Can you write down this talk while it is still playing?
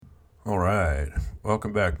All right.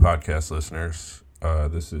 Welcome back, podcast listeners.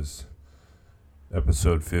 This is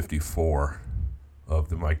episode 54 of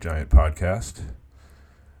the Mike Giant podcast.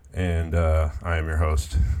 And I am your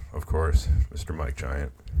host, of course, Mr. Mike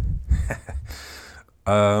Giant.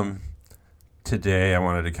 Today, I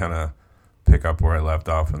wanted to kind of pick up where I left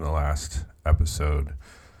off in the last episode,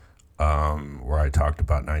 where I talked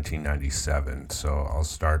about 1997. So I'll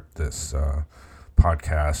start this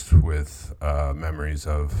podcast with memories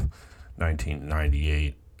of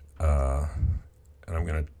 1998, and I'm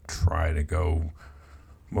going to try to go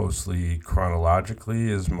mostly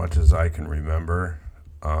chronologically as much as I can remember.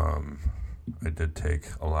 I did take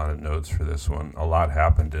a lot of notes for this one. A lot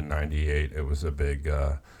happened in 98. It was a big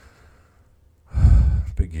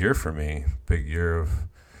year for me, big year of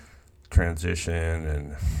transition,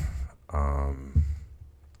 and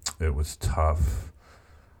it was tough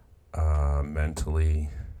mentally.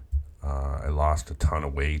 I lost a ton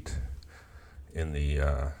of weight in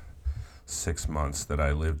the 6 months that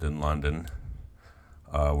I lived in London,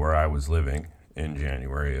 where I was living in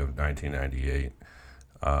January of 1998.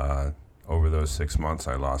 Over those 6 months,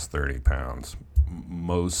 I lost 30 pounds,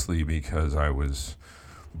 mostly because I was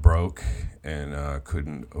broke and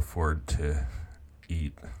couldn't afford to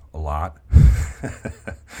eat a lot.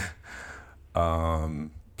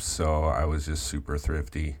 So I was just super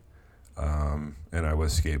thrifty, and I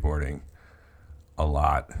was skateboarding a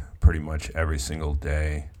lot, pretty much every single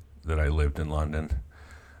day that I lived in London.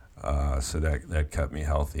 So that kept me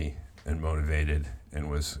healthy and motivated, and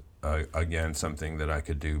was again something that I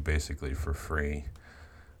could do basically for free,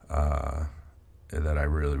 that I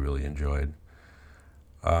really, really enjoyed.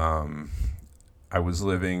 I was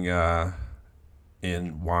living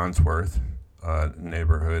in Wandsworth,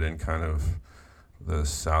 neighborhood in kind of the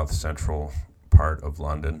south central part of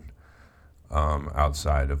London,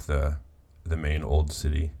 outside of the main old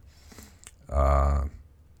city. I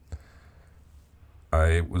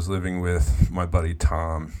was living with my buddy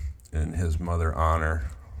Tom and his mother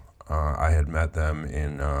Honor. I had met them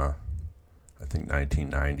in, I think,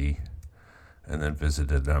 1990, and then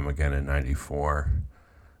visited them again in 94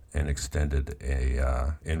 and extended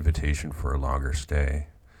a invitation for a longer stay.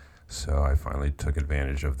 So I finally took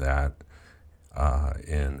advantage of that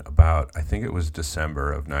in about, I think it was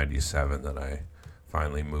December of 97 that I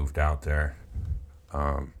finally moved out there.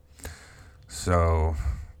 So,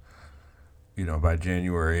 by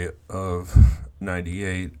January of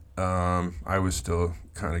 98, I was still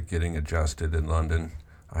kind of getting adjusted in London.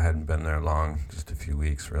 I hadn't been there long, just a few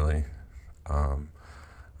weeks really. I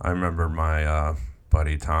remember my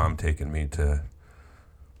buddy Tom taking me to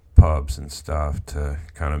pubs and stuff to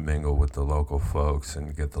kind of mingle with the local folks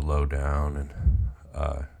and get the lowdown and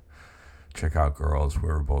check out girls. We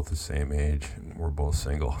were both the same age and we're both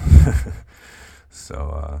single.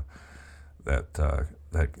 So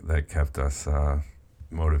that kept us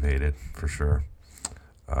motivated for sure.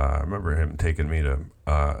 I remember him taking me to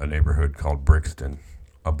a neighborhood called Brixton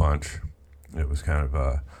a bunch. It was kind of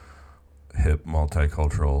a hip,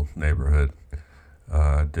 multicultural neighborhood.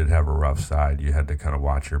 Did have a rough side. You had to kind of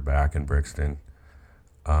watch your back in Brixton.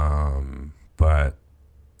 But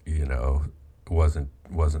it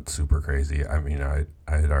wasn't super crazy. I mean, I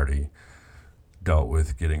had already dealt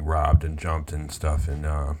with getting robbed and jumped and stuff in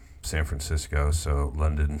San Francisco, so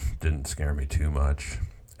London didn't scare me too much.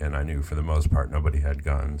 And I knew for the most part nobody had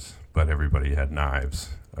guns, but everybody had knives,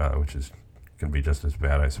 which can be just as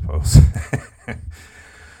bad, I suppose.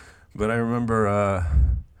 But I remember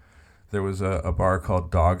there was a bar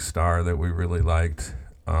called Dogstar that we really liked,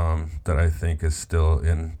 that I think is still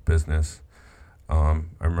in business. I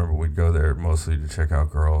remember we'd go there mostly to check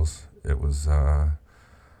out girls. It was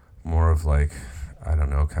more of like, I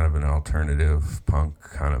don't know, kind of an alternative punk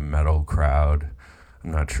kind of metal crowd.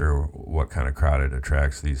 I'm not sure what kind of crowd it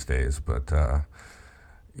attracts these days, but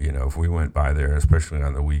if we went by there, especially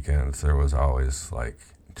on the weekends, there was always like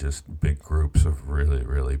just big groups of really,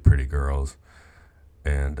 really pretty girls.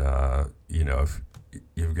 And if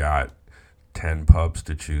you've got 10 pubs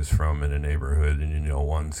to choose from in a neighborhood, and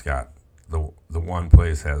one's got the one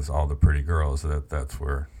place has all the pretty girls, that's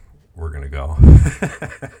where we're gonna go.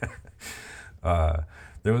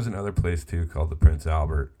 There was another place too called the Prince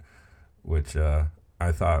Albert, which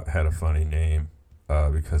I thought had a funny name,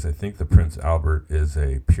 because I think the Prince Albert is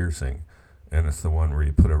a piercing, and it's the one where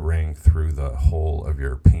you put a ring through the hole of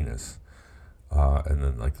your penis, and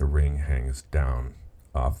then like the ring hangs down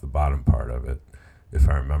off the bottom part of it, if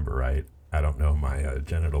I remember right. I don't know my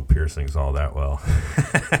genital piercings all that well.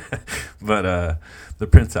 But the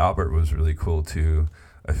Prince Albert was really cool too.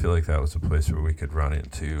 I feel like that was a place where we could run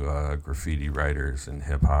into graffiti writers and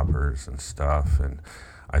hip hoppers and stuff. And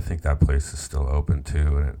I think that place is still open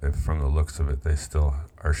too, and from the looks of it, they still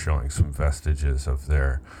are showing some vestiges of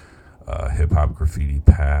their hip-hop graffiti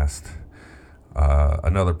past.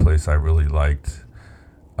 Another place I really liked,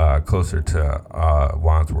 closer to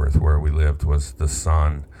Wandsworth, where we lived, was the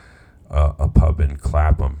Sun, a pub in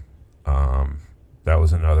Clapham. That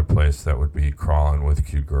was another place that would be crawling with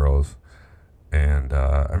cute girls. And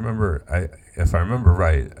if I remember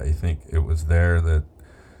right, I think it was there that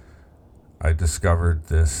I discovered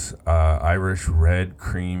this Irish red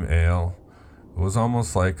cream ale. It was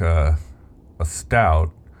almost like a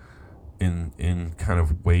stout in kind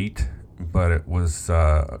of weight, but it was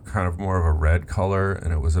kind of more of a red color,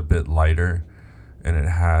 and it was a bit lighter, and it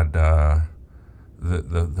had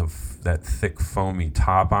that thick foamy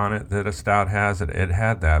top on it that a stout has. It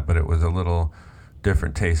had that, but it was a little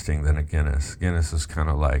different tasting than a Guinness. Guinness is kind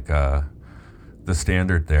of like the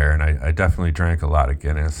standard there, and I definitely drank a lot of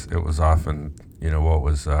Guinness. It was often, what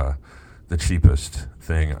was the cheapest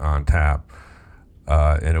thing on tap,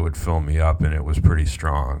 and it would fill me up, and it was pretty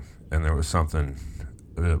strong. And there was something,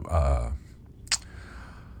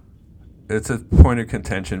 it's a point of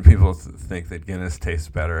contention. People think that Guinness tastes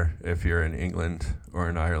better if you're in England or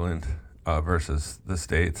in Ireland versus the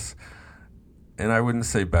States. And I wouldn't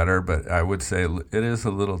say better, but I would say it is a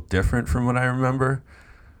little different from what I remember.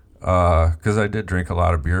 Because I did drink a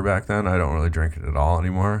lot of beer back then. I don't really drink it at all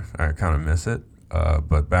anymore. I kind of miss it.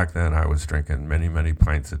 But back then I was drinking many, many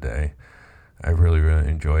pints a day. I really, really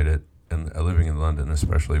enjoyed it. And living in London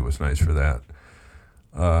especially was nice for that.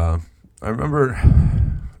 I remember,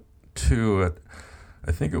 too,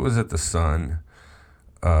 I think it was at the Sun,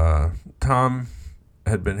 Tom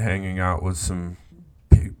had been hanging out with some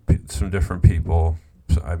different people.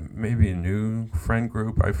 So maybe a new friend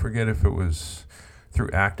group. I forget if it was through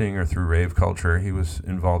acting or through rave culture. He was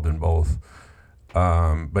involved in both.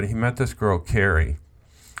 But he met this girl, Keri,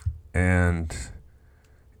 and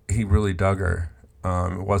he really dug her.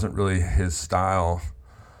 It wasn't really his style,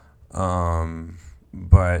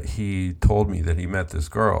 but he told me that he met this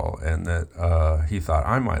girl and that he thought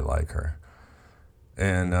I might like her.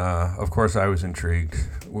 And, of course, I was intrigued.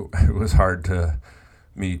 It was hard to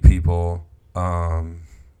meet people. I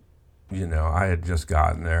had just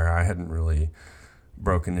gotten there. I hadn't really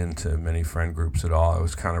broken into many friend groups at all. I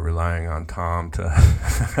was kind of relying on Tom to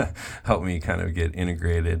help me kind of get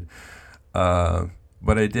integrated.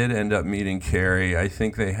 But I did end up meeting Keri. I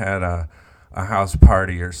think they had a house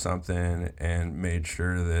party or something and made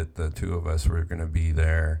sure that the two of us were going to be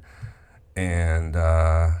there. And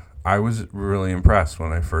I was really impressed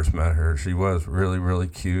when I first met her. She was really, really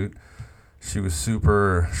cute. She was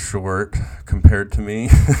super short compared to me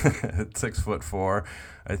at 6'4".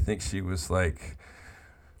 I think she was like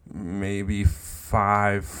maybe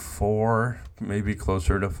 5'4", maybe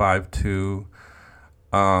closer to 5'2".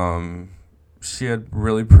 She had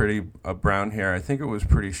really pretty brown hair. I think it was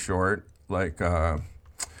pretty short, like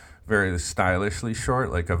very stylishly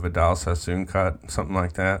short, like a Vidal Sassoon cut, something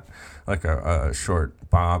like that, like a short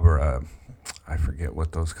bob or I forget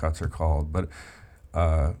what those cuts are called, but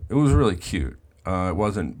it was really cute. It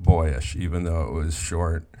wasn't boyish, even though it was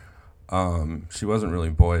short. She wasn't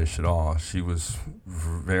really boyish at all. She was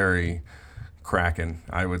very cracking,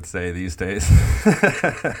 I would say, these days.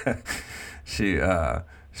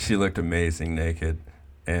 She looked amazing naked,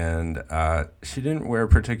 and she didn't wear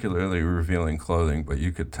particularly revealing clothing, but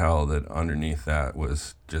you could tell that underneath that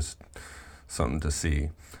was just something to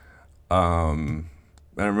see. And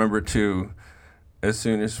I remember, too, as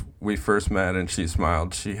soon as we first met and she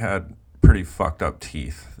smiled, she had pretty fucked up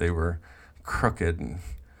teeth. They were crooked and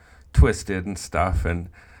twisted and stuff, and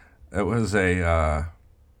it was I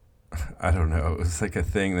don't know, it was like a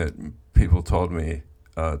thing that people told me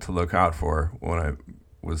to look out for when I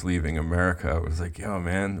was leaving America. It was like, yo,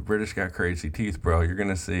 man, the British got crazy teeth, bro. You're going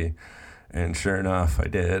to see. And sure enough, I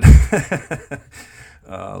did.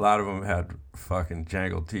 A lot of them had fucking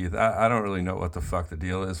jangled teeth. I don't really know what the fuck the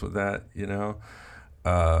deal is with that,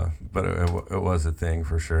 but it was a thing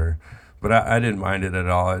for sure. But I didn't mind it at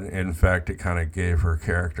all. In fact, it kind of gave her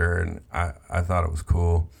character, and I thought it was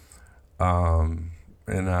cool. And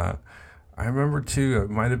I remember, too,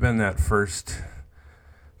 it might have been that first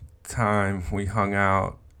time we hung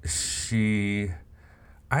out,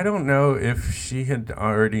 I don't know if she had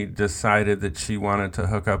already decided that she wanted to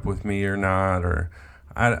hook up with me or not, or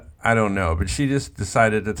I don't know, but she just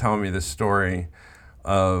decided to tell me the story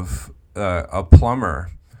of a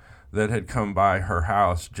plumber that had come by her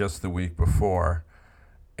house just the week before,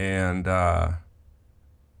 and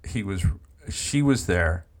she was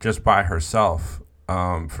there just by herself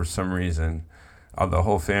for some reason. The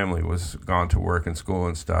whole family was gone to work and school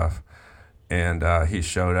and stuff. And he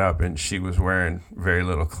showed up, and she was wearing very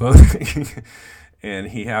little clothing. And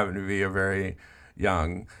he happened to be a very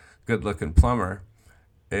young, good-looking plumber.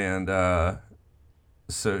 And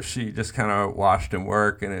so she just kind of watched him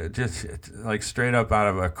work, and it just like straight up out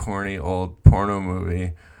of a corny old porno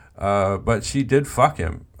movie. But she did fuck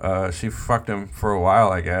him. She fucked him for a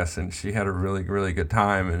while, I guess, and she had a really, really good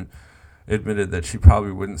time and admitted that she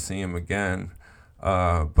probably wouldn't see him again.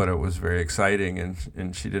 But it was very exciting,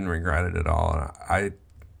 and she didn't regret it at all. And I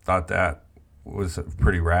thought that was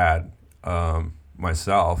pretty rad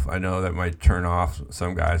myself. I know that might turn off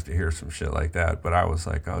some guys to hear some shit like that, but I was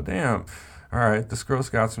like, oh, damn. All right, this girl's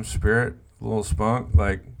got some spirit, a little spunk.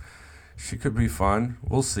 Like, she could be fun.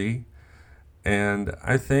 We'll see. And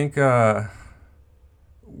I think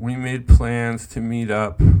we made plans to meet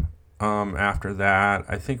up after that.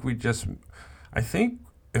 I think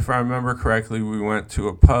if I remember correctly, we went to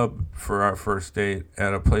a pub for our first date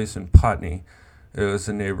at a place in Putney. It was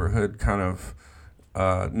a neighborhood kind of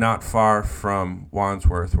not far from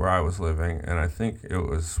Wandsworth where I was living, and I think it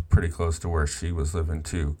was pretty close to where she was living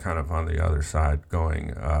too, kind of on the other side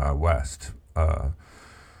going west.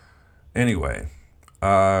 Anyway,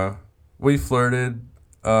 we flirted.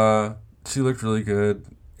 She looked really good.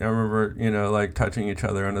 I remember, like touching each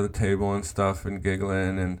other under the table and stuff and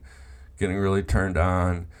giggling and getting really turned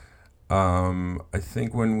on. I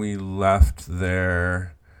think when we left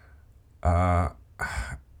there, I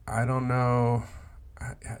don't know.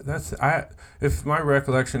 If my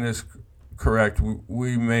recollection is correct,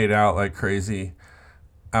 we made out like crazy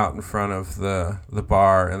out in front of the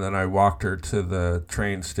bar, and then I walked her to the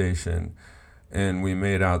train station, and we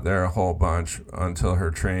made out there a whole bunch until her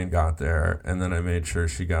train got there, and then I made sure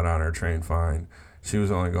she got on her train fine. She was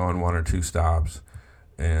only going 1 or 2 stops,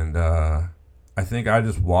 and I think I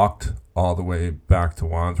just walked all the way back to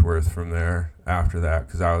Wandsworth from there after that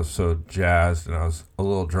because I was so jazzed and I was a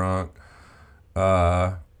little drunk.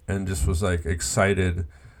 And just was like excited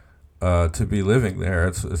to be living there.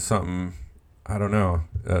 It's something, I don't know,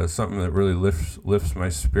 something that really lifts my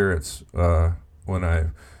spirits when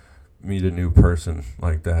I meet a new person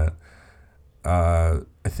like that.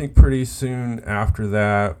 I think pretty soon after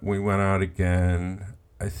that we went out again.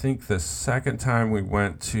 I think the second time we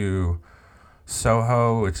went to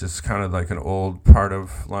Soho, which is kind of like an old part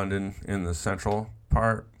of London in the central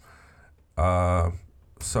part.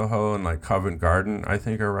 Soho and like Covent Garden, I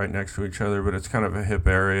think, are right next to each other, but it's kind of a hip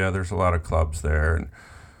area. There's a lot of clubs there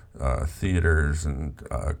and theaters and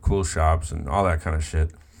cool shops and all that kind of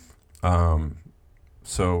shit.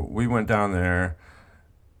 So we went down there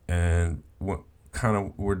and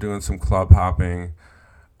we're doing some club hopping.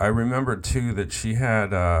 I remember too that she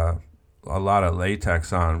had a lot of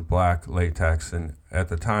latex on, black latex, and at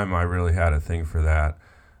the time I really had a thing for that.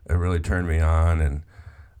 It really turned me on, and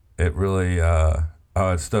it really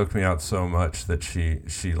it stoked me out so much that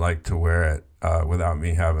she liked to wear it without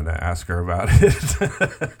me having to ask her about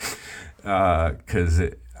it. Because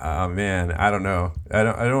man, I don't know, I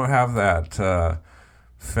don't have that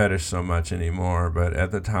fetish so much anymore, but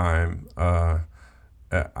at the time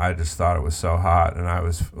I just thought it was so hot, and I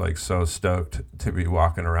was like so stoked to be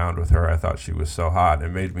walking around with her. I thought she was so hot. It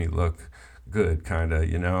made me look good, kind of,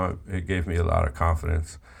 it gave me a lot of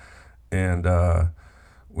confidence. And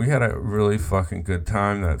we had a really fucking good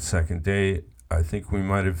time that second date. I think we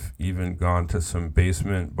might have even gone to some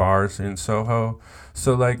basement bars in Soho.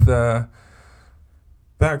 So like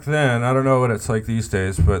back then, I don't know what it's like these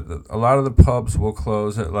days, but a lot of the pubs will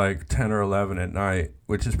close at like 10 or 11 at night,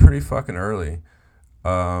 which is pretty fucking early.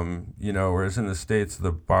 Whereas in the States,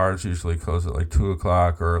 the bars usually close at like 2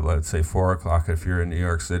 o'clock or let's say 4 o'clock if you're in New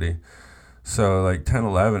York City. So like 10,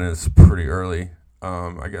 11 is pretty early.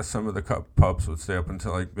 I guess some of the pubs would stay up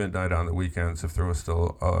until like midnight on the weekends if there was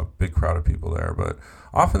still a big crowd of people there, but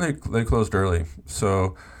often they closed early.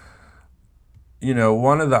 So,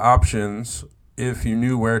 one of the options, if you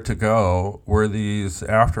knew where to go, were these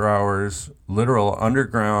after hours, literal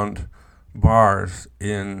underground bars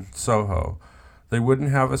in Soho. They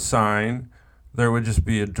wouldn't have a sign. There would just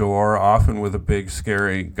be a door, often with a big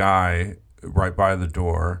scary guy right by the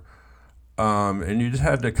door. And you just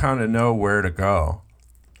had to kind of know where to go.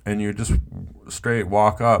 And you just straight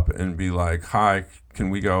walk up and be like, hi, can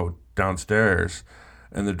we go downstairs?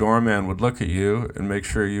 And the doorman would look at you and make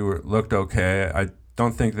sure you looked okay. I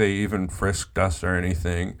don't think they even frisked us or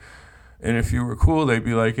anything. And if you were cool, they'd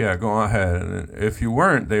be like, yeah, go ahead. And if you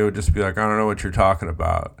weren't, they would just be like, I don't know what you're talking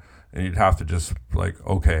about. And you'd have to just like,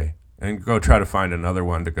 okay, and go try to find another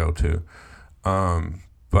one to go to.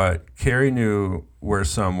 But Keri knew where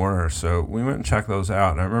some were, so we went and checked those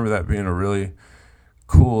out. And I remember that being a really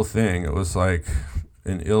cool thing. It was like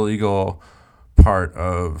an illegal part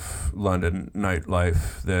of London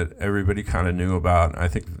nightlife that everybody kind of knew about. I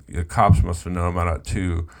think the cops must have known about it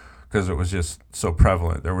too, because it was just so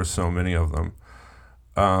prevalent. There were so many of them.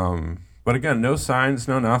 But again, no signs,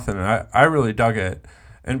 no nothing. I really dug it.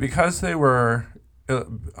 And because they were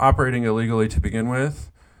operating illegally to begin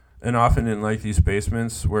with, and often in like these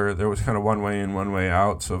basements where there was kind of one way in, one way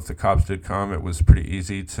out, so if the cops did come, it was pretty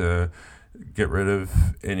easy to get rid of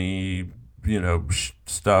any,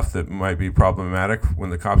 stuff that might be problematic when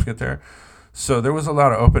the cops get there. So there was a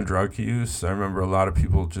lot of open drug use. I remember a lot of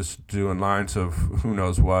people just doing lines of who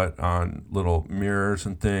knows what on little mirrors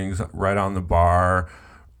and things right on the bar.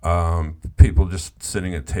 People just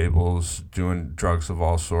sitting at tables doing drugs of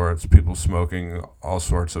all sorts. People smoking all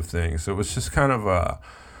sorts of things. It was just kind of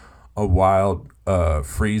a wild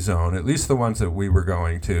free zone, at least the ones that we were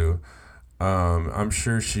going to. I'm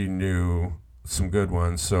sure she knew some good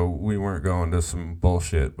ones, so we weren't going to some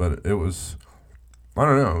bullshit, but it was, I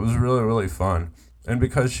don't know, it was really, really fun. And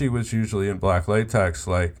because she was usually in black latex,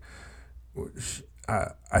 like,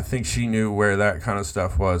 I think she knew where that kind of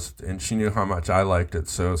stuff was, and she knew how much I liked it,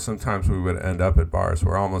 so sometimes we would end up at bars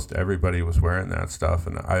where almost everybody was wearing that stuff,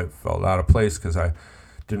 and I felt out of place because I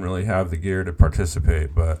didn't really have the gear to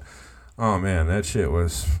participate, but, oh man, that shit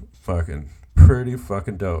was pretty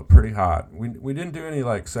fucking dope, pretty hot. We didn't do any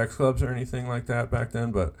like sex clubs or anything like that back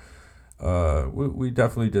then, but we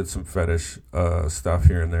definitely did some fetish stuff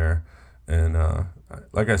here and there. And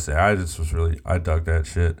like I say, I dug that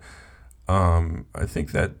shit. I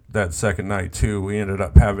think that second night too, we ended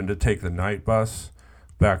up having to take the night bus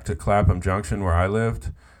back to Clapham Junction where I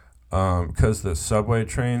lived, because the subway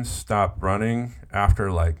trains stopped running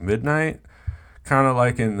after like midnight. Kind of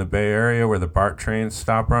like in the Bay Area where the BART trains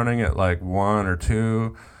stop running at like 1 or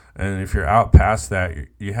 2. And if you're out past that,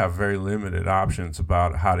 you have very limited options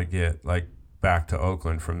about how to get like back to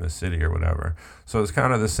Oakland from the city or whatever. So it's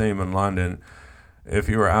kind of the same in London. If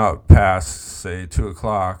you were out past, say, 2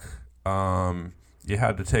 o'clock, you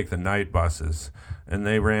had to take the night buses. And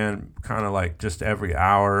they ran kind of like just every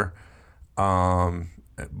hour.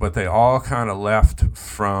 But they all kind of left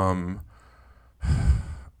from,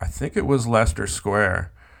 I think it was Leicester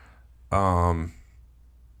Square.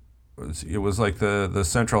 It was like the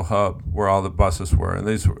central hub where all the buses were, and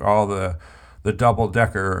these were all the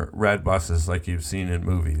double-decker red buses like you've seen in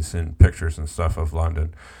movies and pictures and stuff of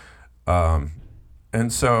London.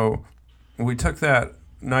 And so we took that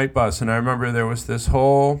night bus, and I remember there was this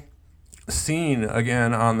whole scene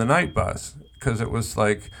again on the night bus, because it was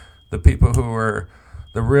like the people who were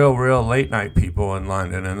the real late night people in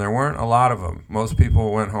London, and there weren't a lot of them. Most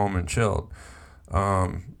people went home and chilled.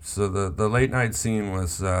 So the late night scene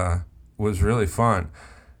was really fun.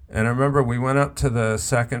 And I remember we went up to the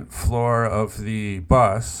second floor of the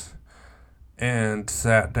bus and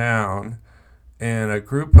sat down, and a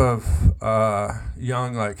group of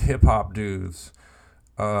young like hip hop dudes,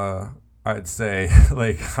 I'd say,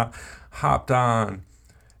 like hopped on.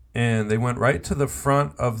 And they went right to the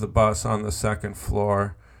front of the bus on the second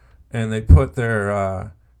floor, and they put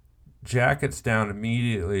their jackets down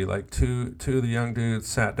immediately. Like two of the young dudes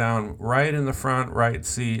sat down right in the front right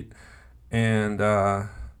seat, and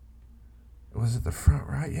was it the front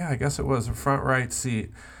right? Yeah, I guess it was the front right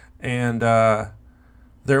seat. And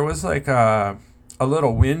there was like a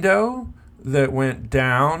little window that went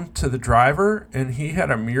down to the driver, and he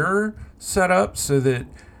had a mirror set up so that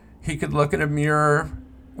he could look in a mirror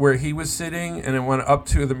where he was sitting, and it went up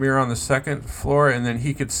to the mirror on the second floor, and then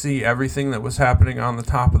he could see everything that was happening on the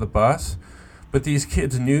top of the bus. But these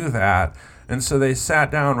kids knew that, and so they sat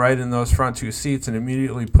down right in those front two seats and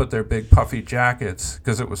immediately put their big puffy jackets,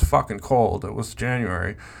 because it was fucking cold, it was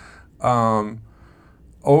January,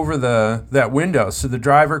 over that window so the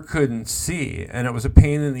driver couldn't see, and it was a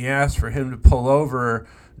pain in the ass for him to pull over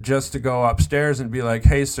just to go upstairs and be like,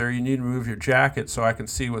 hey, sir, you need to move your jacket so I can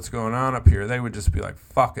see what's going on up here. They would just be like,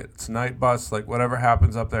 fuck it, it's night bus, like whatever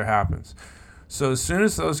happens up there happens. So as soon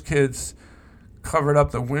as those kids covered up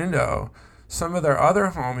the window, some of their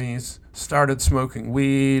other homies started smoking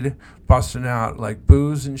weed, busting out like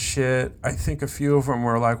booze and shit. I think a few of them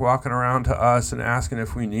were like walking around to us and asking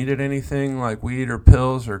if we needed anything like weed or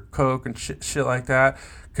pills or coke and shit like that.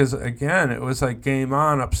 Because, again, it was like game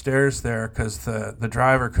on upstairs there because the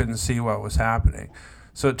driver couldn't see what was happening.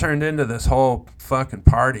 So it turned into this whole fucking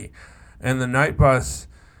party. And the night bus,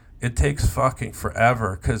 it takes fucking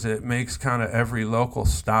forever because it makes kind of every local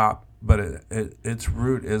stop, but its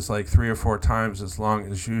route is like 3 or 4 times as long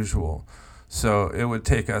as usual. So it would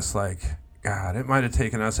take us like, God, it might have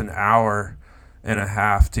taken us an hour and a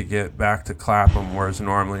half to get back to Clapham, whereas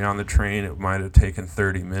normally on the train it might have taken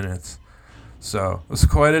 30 minutes. So it was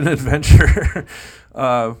quite an adventure,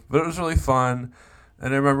 but it was really fun.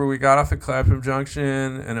 And I remember we got off at Clapham Junction,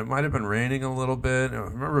 and it might have been raining a little bit. I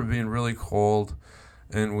remember it being really cold,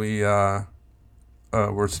 and we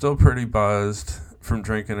were still pretty buzzed from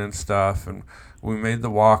drinking and stuff. And we made the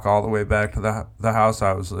walk all the way back to the house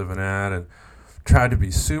I was living at, and tried to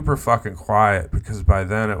be super fucking quiet because by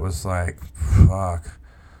then it was like 4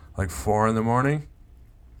 a.m.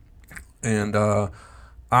 And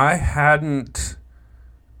I hadn't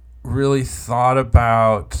really thought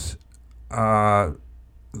about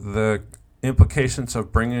the implications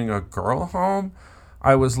of bringing a girl home.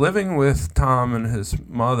 I was living with Tom and his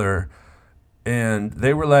mother, and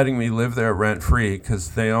they were letting me live there rent-free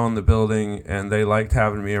because they owned the building and they liked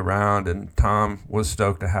having me around, and Tom was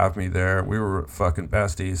stoked to have me there. We were fucking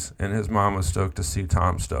besties, and his mom was stoked to see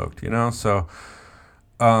Tom stoked, So,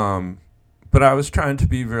 but I was trying to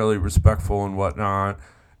be really respectful and whatnot,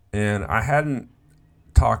 and I hadn't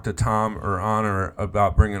talked to Tom or Honor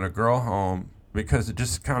about bringing a girl home because it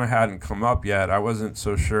just kind of hadn't come up yet. I wasn't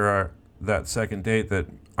so sure that second date that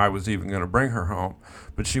I was even going to bring her home,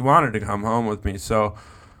 but she wanted to come home with me. So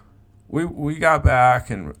we got back,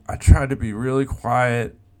 and I tried to be really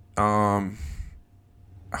quiet. I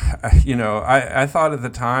thought at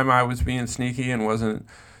the time I was being sneaky and wasn't,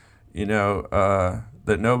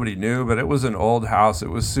 that nobody knew, but it was an old house. It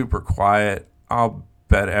was super quiet. I'll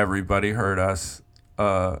bet everybody heard us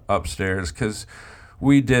upstairs because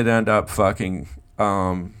we did end up fucking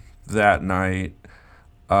that night.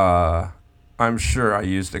 I'm sure I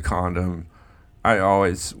used a condom. I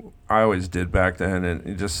always did back then, and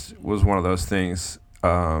it just was one of those things.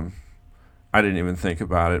 I didn't even think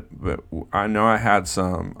about it, but I know I had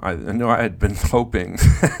some. I know I had been hoping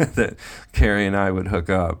that Keri and I would hook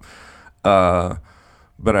up.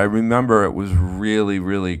 But I remember it was really,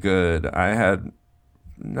 really good. I had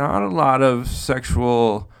not a lot of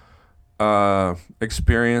sexual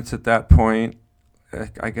experience at that point.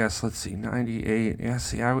 I guess, let's see, 98. Yeah,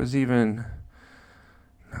 see, I was even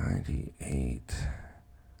 98.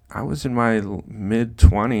 I was in my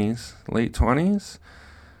mid-20s, late 20s.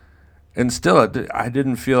 And still, I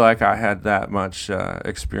didn't feel like I had that much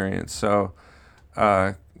experience. So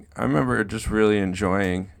I remember just really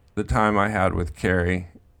enjoying the time I had with Keri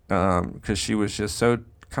because she was just so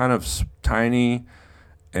kind of tiny,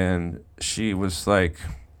 and she was like,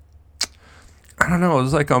 I don't know, it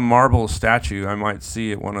was like a marble statue I might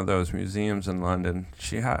see at one of those museums in London.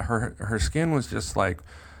 She had her skin was just like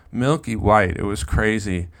milky white. It was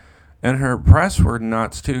crazy. And her breasts were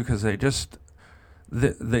nuts too, because they just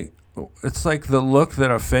it's like the look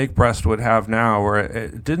that a fake breast would have now, where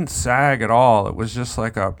it didn't sag at all. It was just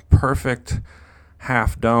like a perfect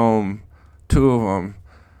half dome, two of them.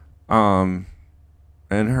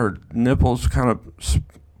 And her nipples kind of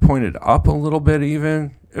pointed up a little bit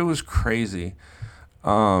even. It was crazy.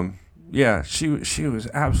 Yeah, she was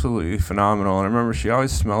absolutely phenomenal. And I remember she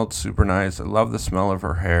always smelled super nice. I love the smell of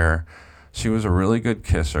her hair. She was a really good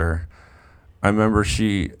kisser. I remember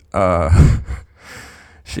she had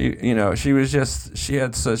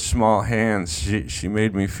such small hands. She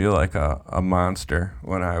made me feel like a monster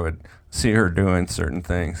when I would see her doing certain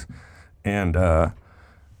things. And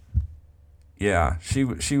yeah, she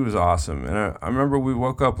was awesome. And I remember we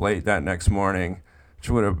woke up late that next morning, which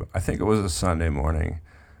I think it was a Sunday morning.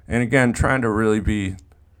 And again, trying to really be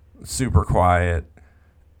super quiet.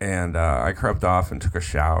 And I crept off and took a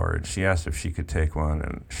shower. And she asked if she could take one.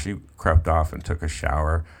 And she crept off and took a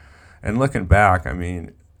shower. And looking back, I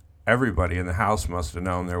mean, everybody in the house must have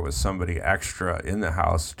known there was somebody extra in the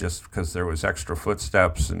house just because there was extra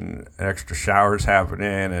footsteps and extra showers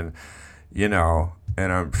happening. And,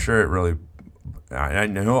 and I'm sure it really, I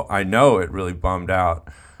know it really bummed out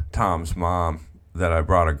Tom's mom that I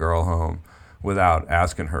brought a girl home without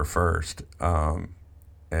asking her first. Yeah,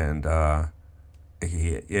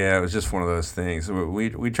 it was just one of those things.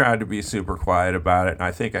 We tried to be super quiet about it, and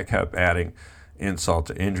I think I kept adding insult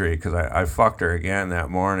to injury because I fucked her again that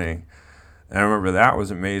morning. And I remember that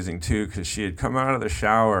was amazing, too, because she had come out of the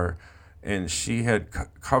shower, and she had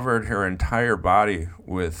covered her entire body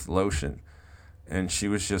with lotion. And she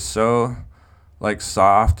was just so,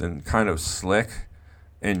 soft and kind of slick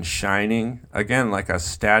and shining, again, like a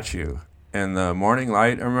statue. And the morning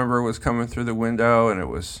light, I remember, was coming through the window, and it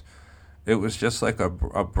was just like a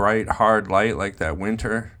bright, hard light, like that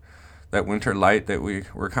winter light that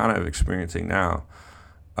we're kind of experiencing now.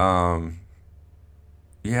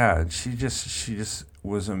 Yeah, she just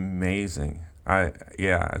was amazing. To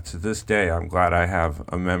this day, I'm glad I have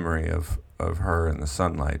a memory of her in the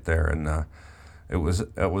sunlight there. And it was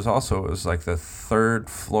like the third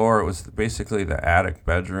floor. It was basically the attic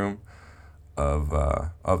bedroom.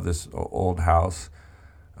 of this old house.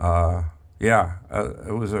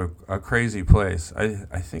 It was a crazy place.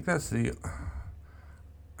 I think that's the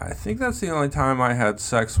only time I had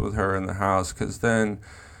sex with her in the house, because then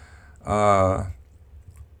I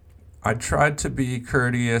tried to be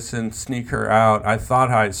courteous and sneak her out. I thought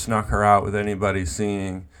I snuck her out with anybody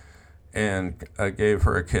seeing, and I gave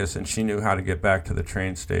her a kiss, and she knew how to get back to the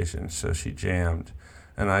train station, so she jammed.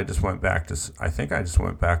 And I just went back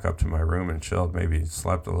up to my room and chilled, maybe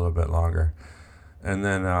slept a little bit longer. And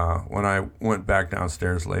then when I went back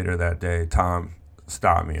downstairs later that day, Tom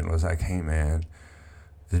stopped me and was like, "Hey, man,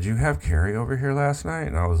 did you have Keri over here last night?"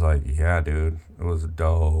 And I was like, "Yeah, dude, it was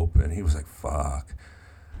dope." And he was like, "Fuck,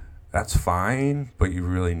 that's fine, but you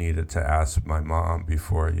really needed to ask my mom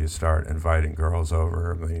before you start inviting girls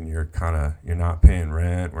over. I mean, you're not paying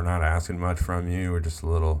rent. We're not asking much from you. We're just a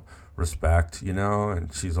little respect,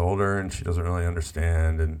 and she's older and she doesn't really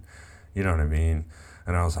understand, and you know what I mean."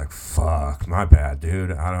 And I was like, "Fuck, my bad,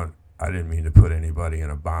 dude. I didn't mean to put anybody in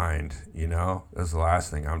a bind, That's the last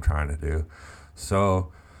thing I'm trying to do."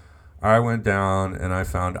 So I went down and I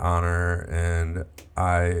found Honor, and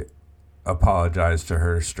I apologized to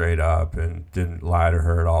her straight up and didn't lie to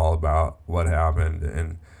her at all about what happened.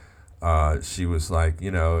 And she was like,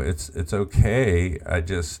 it's okay. I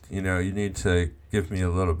just, you need to give me a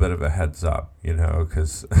little bit of a heads up,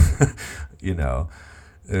 because,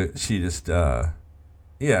 she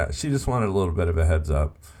just wanted a little bit of a heads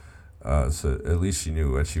up. So at least she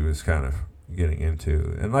knew what she was kind of getting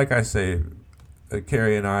into. And like I say,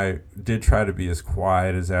 Keri and I did try to be as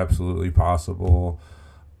quiet as absolutely possible,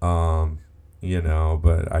 but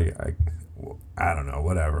I don't know,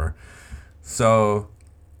 whatever. So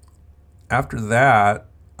after that,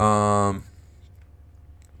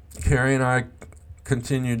 Keri and I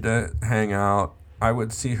continued to hang out.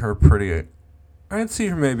 I'd see her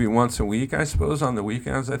maybe once a week, I suppose, on the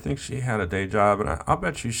weekends. I think she had a day job, and I'll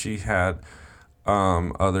bet you she had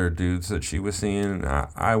other dudes that she was seeing.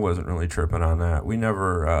 I wasn't really tripping on that. We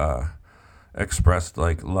never expressed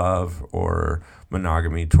like love or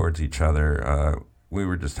monogamy towards each other. We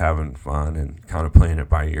were just having fun and kind of playing it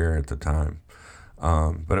by ear at the time.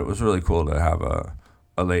 But it was really cool to have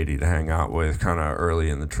a lady to hang out with kind of early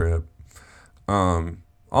in the trip.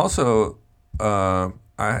 Also, I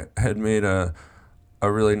had made a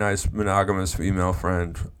really nice monogamous female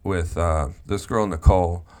friend with this girl,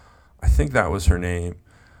 Nicole. I think that was her name.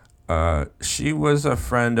 She was a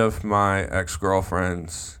friend of my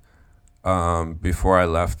ex-girlfriend's before I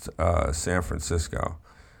left San Francisco.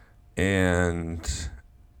 And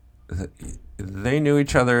they knew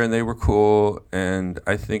each other and they were cool. And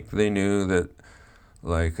I think they knew that,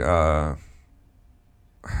 like, I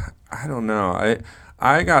don't know.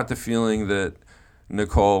 I got the feeling that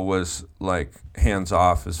Nicole was like hands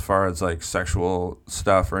off as far as like sexual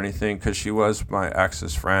stuff or anything, because she was my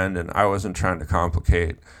ex's friend and I wasn't trying to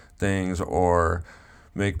complicate things or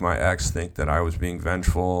make my ex think that I was being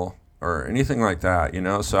vengeful or anything like that,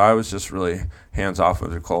 So I was just really hands off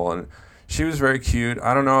with Nicole, and she was very cute.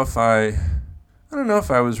 I don't know if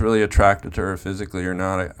I was really attracted to her physically or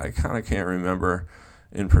not. I kind of can't remember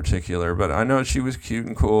in particular, but I know she was cute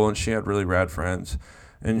and cool, and she had really rad friends.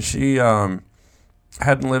 And she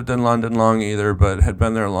hadn't lived in London long either, but had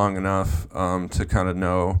been there long enough to kind of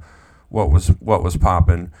know what was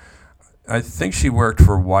popping. I think she worked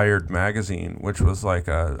for Wired magazine, which was like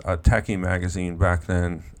a techie magazine back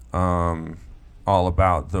then, all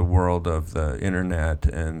about the world of the internet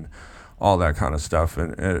and all that kind of stuff.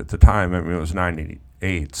 And at the time, it was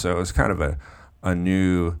 98, so it was kind of a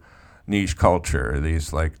new niche culture,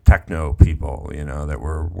 these like techno people, that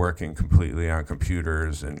were working completely on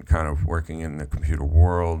computers and kind of working in the computer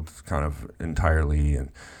world kind of entirely.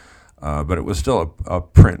 And but it was still a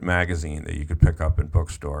print magazine that you could pick up in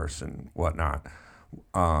bookstores and whatnot.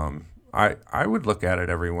 I would look at it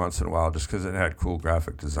every once in a while just because it had cool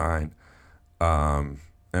graphic design. And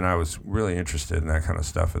I was really interested in that kind of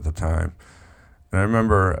stuff at the time. And I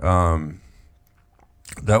remember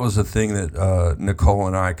that was the thing that Nicole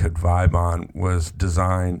and I could vibe on, was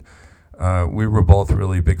design. We were both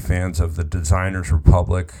really big fans of the Designers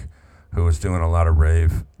Republic, who was doing a lot of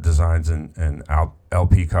rave designs and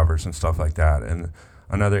LP covers and stuff like that. And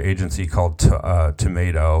another agency called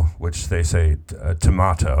Tomato, which they say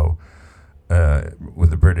tomato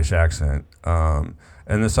with a British accent. And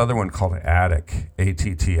this other one called Attik,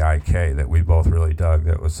 Attik, that we both really dug,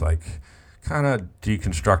 that was like kind of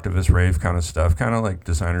deconstructivist rave kind of stuff, kind of like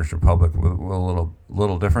Designers Republic with a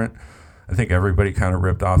little different. I think everybody kind of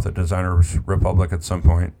ripped off the Designers Republic at some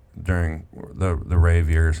point during the rave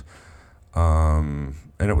years. And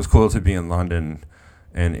it was cool to be in London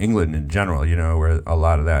and England in general, where a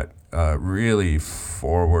lot of that really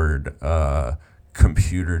forward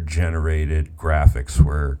computer-generated graphics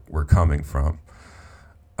were coming from.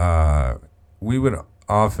 We would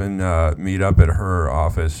often meet up at her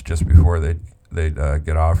office just before they'd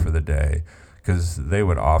get off for the day, because they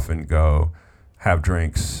would often go have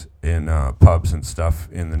drinks in pubs and stuff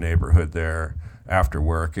in the neighborhood there after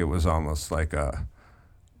work. It was almost like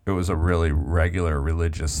it was a really regular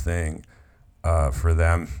religious thing for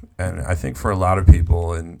them, and I think for a lot of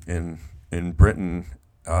people in Britain,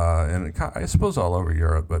 and I suppose all over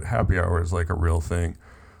Europe, but happy hour is like a real thing.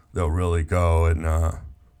 They'll really go and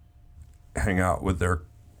hang out with their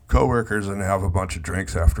coworkers and have a bunch of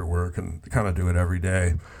drinks after work, and kind of do it every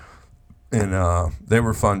day. And they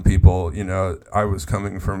were fun people. I was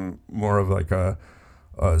coming from more of like a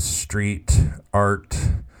street art,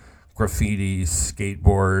 graffiti,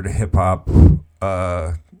 skateboard, hip hop,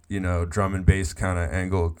 drum and bass kind of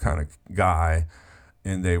angle kind of guy.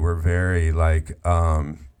 And they were very like,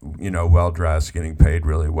 well dressed, getting paid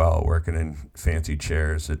really well, working in fancy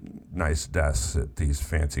chairs at nice desks at these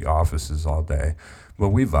fancy offices all day. But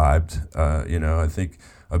we vibed. I think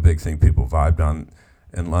a big thing people vibed on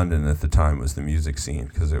in London at the time was the music scene,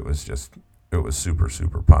 because it was super,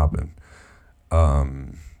 super poppin'.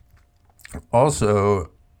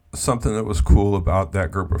 Also, something that was cool about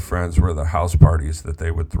that group of friends were the house parties that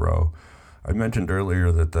they would throw. I mentioned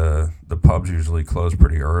earlier that the pubs usually close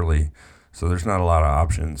pretty early, so there's not a lot of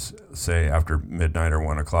options, say, after midnight or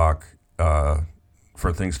 1 o'clock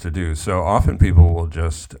for things to do. So often people will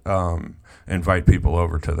just invite people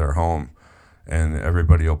over to their home, and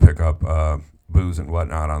everybody will pick up booze and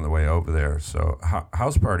whatnot on the way over there. So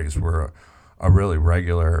house parties were a really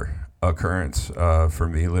regular occurrence for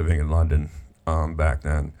me living in London back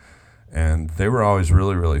then. And they were always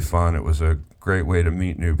really, really fun. It was a great way to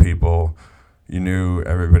meet new people. You knew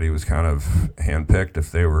everybody was kind of handpicked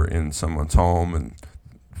if they were in someone's home. And,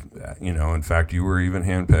 in fact, you were even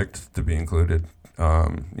handpicked to be included,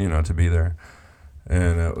 to be there.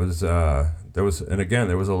 And it was, there was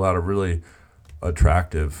a lot of really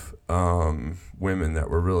attractive women that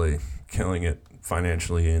were really killing it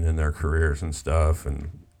financially and in their careers and stuff, and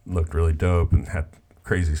looked really dope and had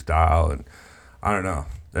crazy style. And I don't know,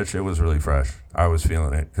 that shit was really fresh. I was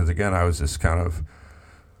feeling it, because again, I was this kind of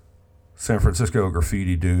San Francisco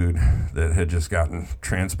graffiti dude that had just gotten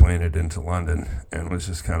transplanted into London and was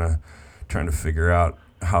just kind of trying to figure out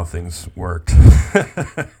how things worked.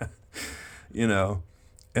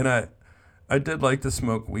 And I did like to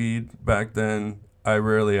smoke weed back then. I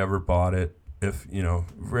rarely ever bought it.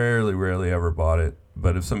 Rarely ever bought it.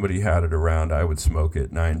 But if somebody had it around, I would smoke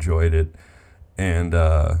it, and I enjoyed it. And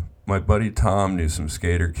my buddy Tom knew some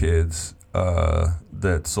skater kids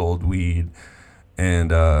that sold weed.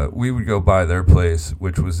 And we would go by their place,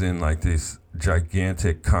 which was in like this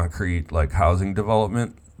gigantic concrete like housing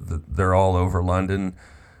development. They're all over London.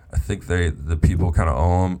 I think the people kind of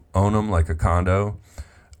own them like a condo.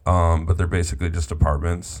 But they're basically just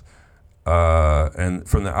apartments. And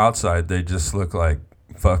from the outside, they just look like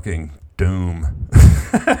fucking doom.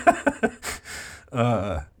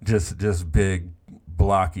 Just big,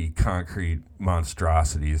 blocky concrete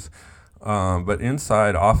monstrosities. But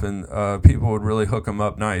inside, often people would really hook them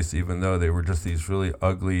up nice, even though they were just these really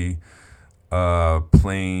ugly,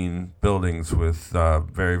 plain buildings with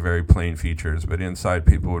very, very plain features. But inside,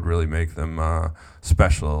 people would really make them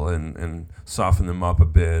special and soften them up a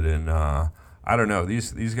bit. And I don't know,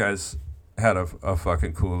 these guys had a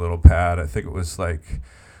fucking cool little pad. I think it was like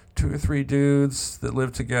 2 or 3 dudes that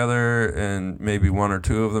lived together, and maybe 1 or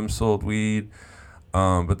 2 of them sold weed.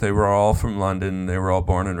 But they were all from London. They were all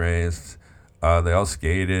born and raised. They all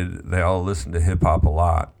skated. They all listened to hip hop a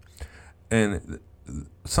lot. And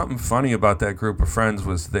something funny about that group of friends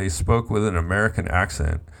was they spoke with an American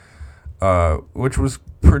accent, which was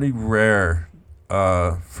pretty rare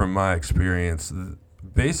from my experience.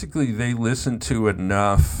 Basically, they listened to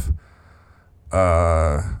enough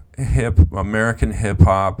American hip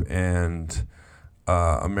hop and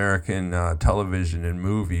American television and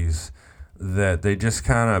movies that they just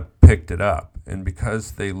kind of picked it up. And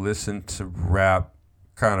because they listened to rap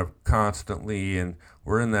kind of constantly and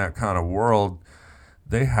were in that kind of world,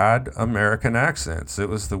 they had American accents. It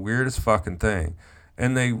was the weirdest fucking thing.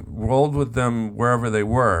 And they rolled with them wherever they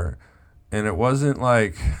were. And it wasn't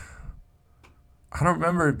like, I don't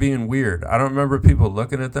remember it being weird. I don't remember people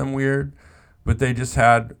looking at them weird, but they just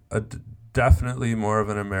had definitely more of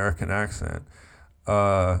an American accent.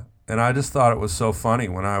 And I just thought it was so funny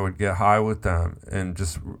when I would get high with them, and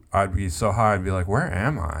I'd be so high, I'd be like, where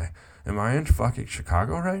am I? Am I in fucking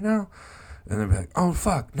Chicago right now? And they'd be like, oh,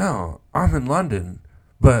 fuck, no, I'm in London.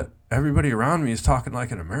 but everybody around me is talking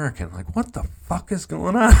like an American. Like, what the fuck is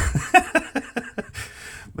going on?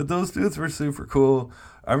 But those dudes were super cool.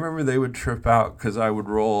 I remember they would trip out because I would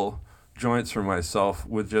roll joints for myself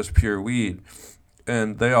with just pure weed.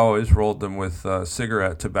 And they always rolled them with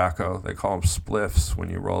cigarette tobacco. They call them spliffs when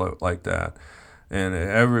you roll it like that. And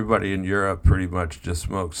everybody in Europe pretty much just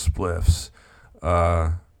smokes spliffs.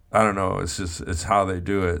 I don't know. It's how they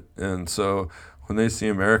do it. And so when they see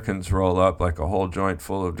Americans roll up like a whole joint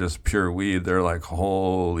full of just pure weed, they're like,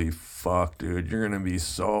 holy fuck, dude, you're going to be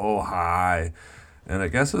so high. And I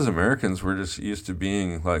guess as Americans, we're just used to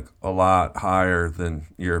being like a lot higher than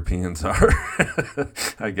Europeans are,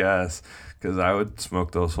 I guess. Because I would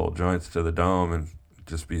smoke those whole joints to the dome and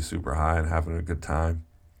just be super high and having a good time.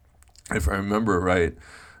 If I remember right,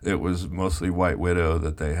 it was mostly White Widow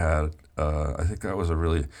that they had. I think that was a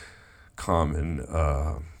really common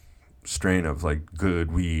strain of like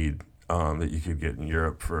good weed that you could get in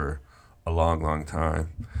Europe for a long, long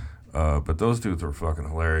time. But those dudes were fucking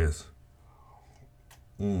hilarious.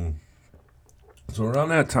 So around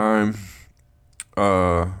that time,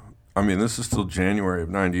 this is still January of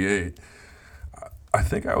 98. I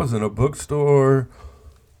think I was in a bookstore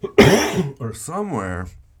or somewhere,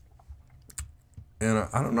 and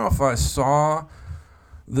I don't know if I saw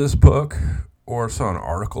this book or saw an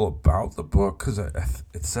article about the book, because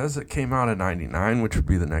it says it came out in 99, which would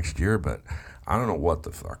be the next year, but I don't know what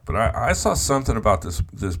the fuck. But I saw something about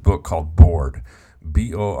this book called Bored,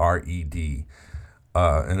 B-O-R-E-D,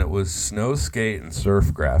 and it was snow skate and surf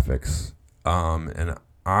graphics, and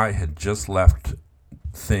I had just left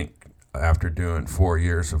Think after doing 4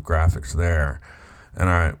 years of graphics there,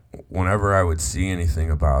 and whenever I would see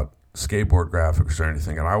anything about skateboard graphics or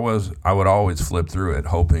anything, and I would always flip through it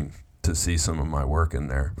hoping to see some of my work in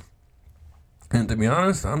there. And to be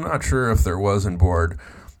honest, I'm not sure if there was in Bored.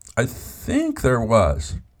 I think there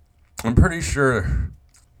was. I'm pretty sure.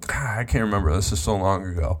 God, I can't remember. This is so long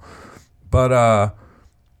ago. But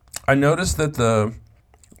I noticed that the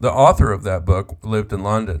author of that book lived in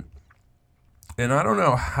London. And I don't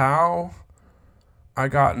know how I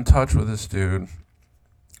got in touch with this dude,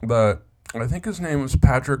 but I think his name was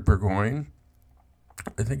Patrick Burgoyne.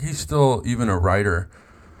 I think he's still even a writer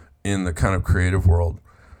in the kind of creative world.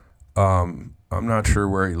 I'm not sure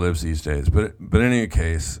where he lives these days, but in any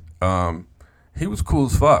case, he was cool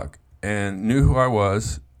as fuck and knew who I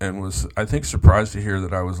was and was, I think, surprised to hear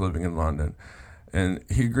that I was living in London. And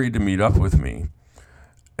he agreed to meet up with me.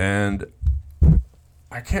 And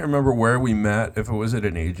I can't remember where we met, if it was at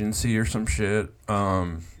an agency or some shit,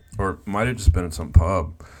 or it might have just been at some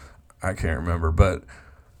pub. I can't remember, but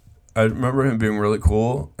I remember him being really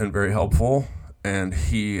cool and very helpful, and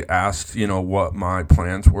he asked, what my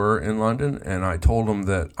plans were in London, and I told him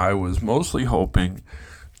that I was mostly hoping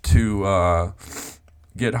to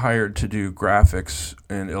get hired to do graphics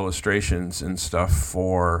and illustrations and stuff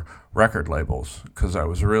for record labels, because I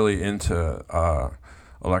was really into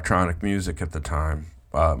electronic music at the time.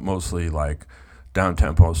 Mostly like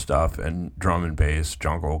down-tempo stuff and drum and bass,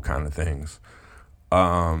 jungle kind of things.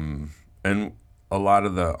 And a lot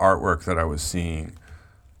of the artwork that I was seeing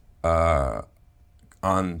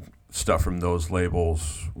on stuff from those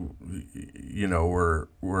labels,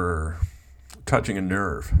 were touching a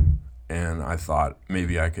nerve. And I thought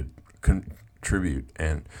maybe I could contribute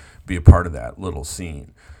and be a part of that little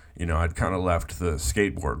scene. I'd kind of left the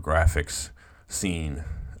skateboard graphics scene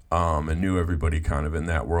and knew everybody kind of in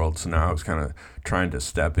that world. So now I was kind of trying to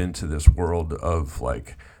step into this world of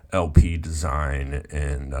like LP design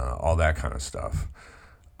and all that kind of stuff.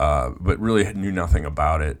 But really knew nothing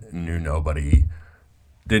about it, knew nobody,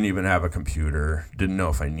 didn't even have a computer, didn't know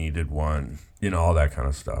if I needed one, all that kind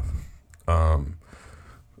of stuff.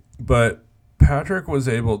 But Patrick was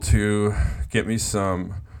able to get me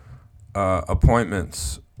some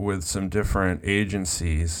appointments with some different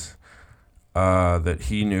agencies that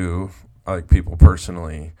he knew, like people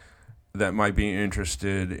personally, that might be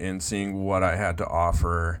interested in seeing what I had to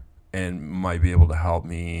offer and might be able to help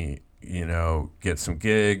me, get some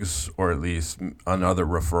gigs or at least another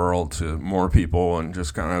referral to more people and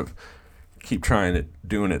just kind of keep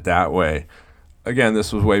doing it that way. Again,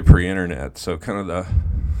 this was way pre-internet, so kind of the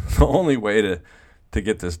only way to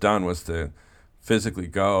get this done was to physically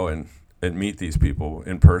go and meet these people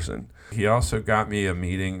in person. He also got me a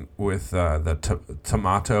meeting with the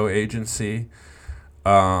Tomato Agency.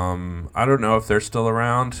 I don't know if they're still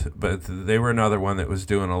around, but they were another one that was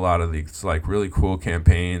doing a lot of these like really cool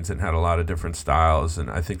campaigns and had a lot of different styles. And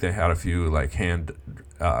I think they had a few like hand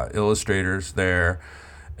illustrators there.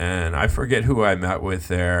 And I forget who I met with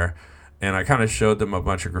there. And I kind of showed them a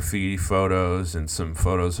bunch of graffiti photos and some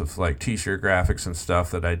photos of like t-shirt graphics and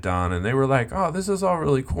stuff that I'd done. And they were like, oh, this is all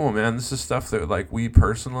really cool, man. This is stuff that like we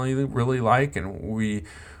personally really like and we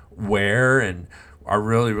wear and are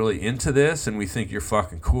really, really into this. And we think you're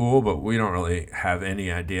fucking cool, but we don't really have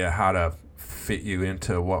any idea how to fit you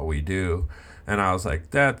into what we do. And I was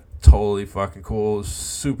like, that totally fucking cool.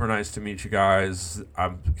 Super nice to meet you guys.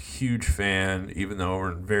 I'm a huge fan, even though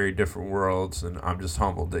we're in very different worlds. And I'm just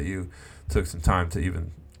humbled that you took some time to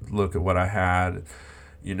even look at what I had,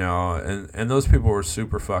 you know, and those people were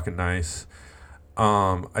super fucking nice.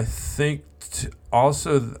 I think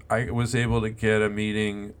also I was able to get a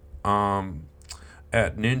meeting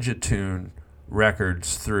at Ninja Tune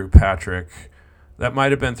Records through Patrick. That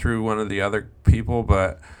might have been through one of the other people,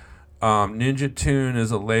 but Ninja Tune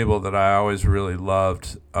is a label that I always really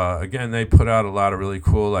loved. Again, they put out a lot of really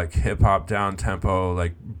cool like hip-hop down-tempo,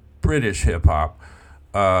 like British hip-hop.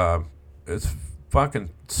 It's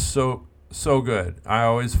fucking so good. I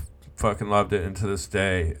always fucking loved it, and to this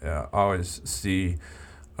day, always see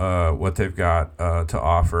what they've got to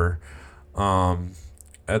offer.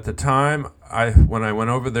 At the time, when I went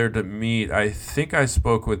over there to meet, I think I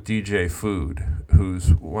spoke with DJ Food,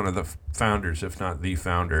 who's one of the founders, if not the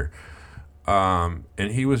founder. And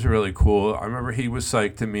he was really cool. I remember he was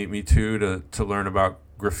psyched to meet me too, to learn about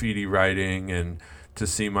graffiti writing and to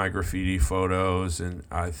see my graffiti photos. And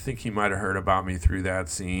I think he might have heard about me through that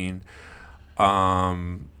scene.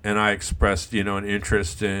 And I expressed, you know, an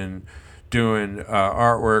interest in doing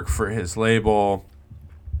artwork for his label.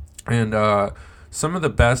 And some of the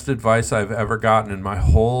best advice I've ever gotten in my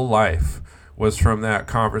whole life was from that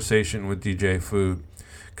conversation with DJ Food.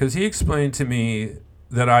 Because he explained to me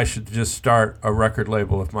that I should just start a record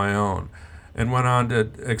label of my own, and went on to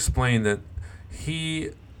explain that he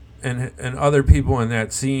and other people in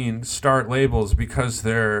that scene start labels because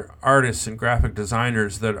they're artists and graphic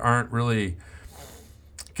designers that aren't really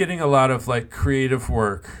getting a lot of like creative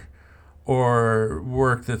work or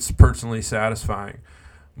work that's personally satisfying.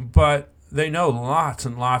 But they know lots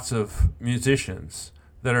and lots of musicians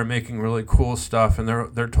that are making really cool stuff, and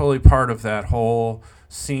they're totally part of that whole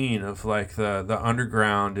scene of like the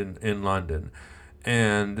underground in London.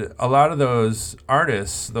 And a lot of those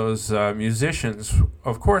artists, those musicians,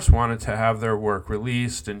 of course, wanted to have their work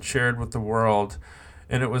released and shared with the world.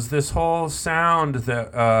 And it was this whole sound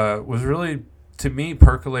that was really, to me,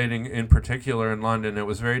 percolating in particular in London. It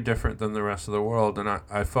was very different than the rest of the world, and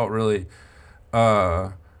I felt really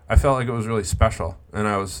I felt like it was really special, and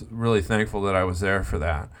I was really thankful that I was there for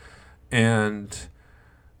that. And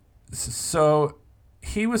so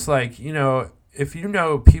he was like, you know, if you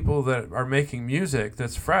know people that are making music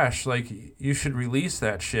that's fresh, like, you should release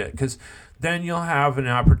that shit, because then you'll have an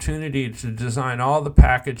opportunity to design all the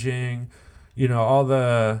packaging, you know, all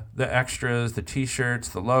the extras, the t-shirts,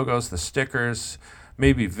 the logos, the stickers,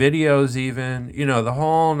 maybe videos even, you know, the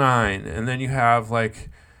whole nine. And then you have like,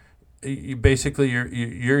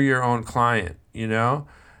 you're your own client, you know?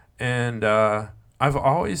 And I've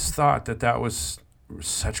always thought that was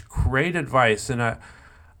such great advice. And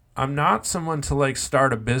I'm not someone to like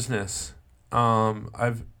start a business.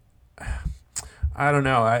 I don't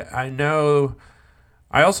know.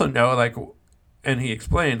 I also know, like, and he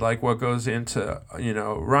explained like what goes into, you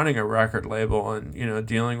know, running a record label and, you know,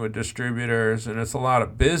 dealing with distributors, and it's a lot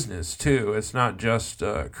of business too. It's not just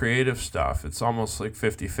creative stuff. It's almost like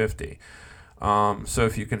 50-50. So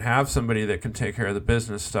if you can have somebody that can take care of the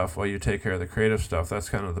business stuff while you take care of the creative stuff, that's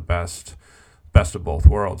kind of the best of both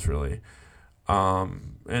worlds, really.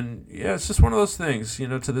 And yeah, it's just one of those things, you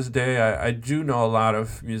know, to this day, I do know a lot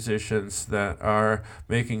of musicians that are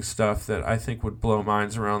making stuff that I think would blow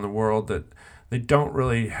minds around the world, that they don't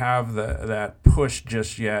really have that push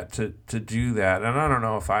just yet to do that. And I don't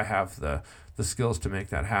know if I have the skills to make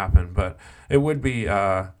that happen, but it would be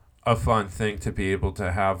a fun thing to be able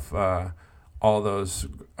to have all those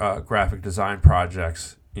graphic design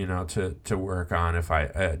projects, you know, to work on if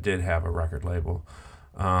I did have a record label.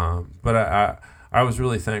 But I was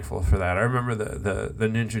really thankful for that. I remember the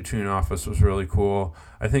Ninja Tune office was really cool.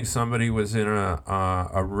 I think somebody was in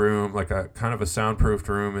a room, like a kind of a soundproofed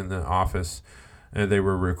room in the office, and they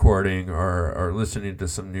were recording or listening to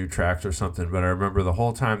some new tracks or something. But I remember the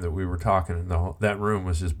whole time that we were talking, that room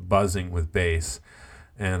was just buzzing with bass.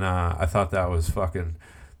 And I thought that was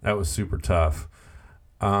super tough.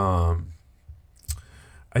 I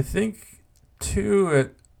think, too,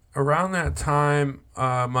 around that time,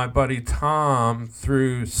 my buddy Tom,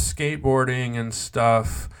 through skateboarding and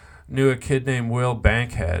stuff, knew a kid named Will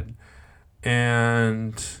Bankhead.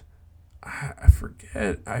 And I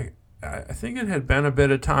forget, I think it had been a bit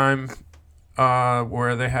of time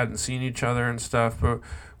where they hadn't seen each other and stuff. But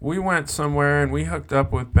we went somewhere and we hooked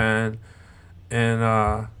up with Ben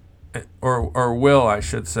and or Will, I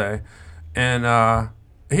should say, and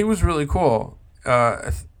he was really cool.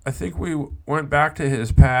 I think we went back to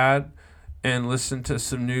his pad and listened to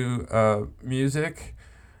some new music,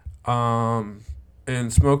 and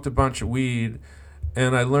smoked a bunch of weed.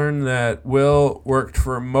 And I learned that Will worked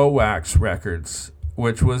for Mowax Records,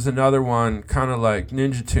 which was another one kind of like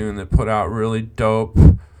Ninja Tune that put out really dope,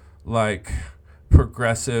 like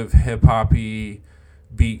progressive hip-hop-y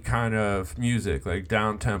beat kind of music, like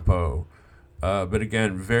down-tempo. But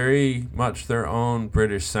again, very much their own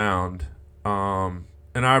British sound.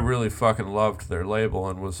 And I really fucking loved their label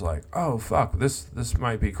and was like, oh, fuck, this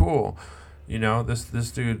might be cool. You know,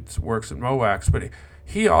 this dude works at Mowax. But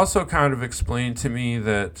he also kind of explained to me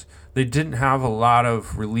that they didn't have a lot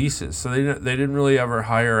of releases. So they didn't really ever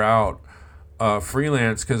hire out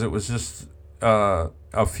freelance because it was just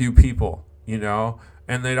a few people, you know.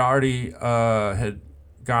 And they'd already had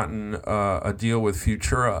gotten a deal with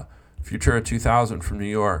Futura 2000 from New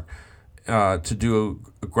York to do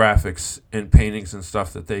graphics and paintings and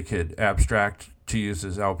stuff that they could abstract to use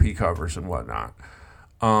as LP covers and whatnot.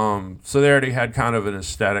 So they already had kind of an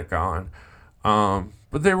aesthetic on.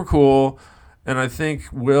 But they were cool. And I think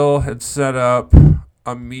Will had set up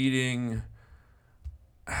a meeting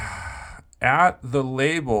at the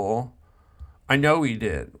label. I know he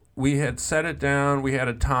did. We had set it down. We had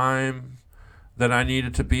a time that I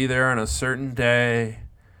needed to be there on a certain day.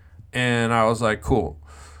 And I was like, cool.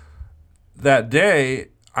 That day,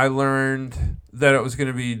 I learned that it was going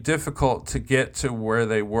to be difficult to get to where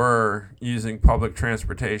they were using public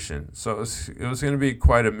transportation. So it was going to be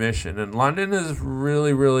quite a mission. And London is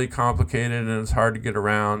really, really complicated and it's hard to get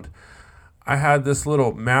around. I had this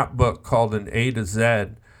little map book called an A to Z,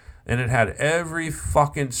 and it had every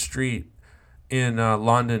fucking street in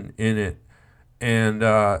London in it. And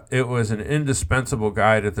it was an indispensable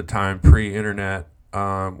guide at the time, pre-internet,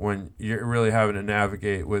 when you're really having to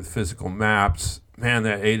navigate with physical maps. Man,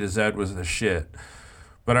 that A to Z was the shit.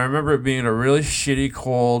 But I remember it being a really shitty,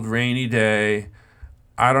 cold, rainy day.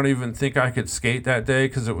 I don't even think I could skate that day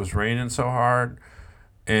because it was raining so hard.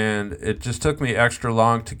 And it just took me extra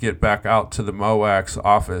long to get back out to the Mowax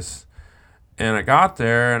office. And I got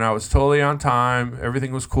there, and I was totally on time.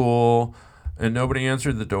 Everything was cool, and nobody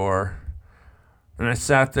answered the door. And I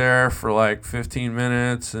sat there for like 15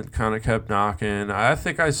 minutes and kind of kept knocking. I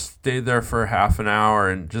think I stayed there for half an hour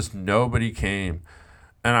and just nobody came.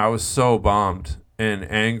 And I was so bummed and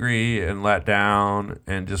angry and let down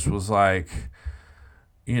and just was like,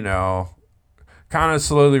 you know, kind of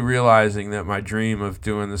slowly realizing that my dream of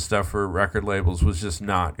doing this stuff for record labels was just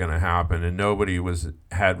not going to happen. And nobody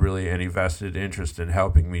had really any vested interest in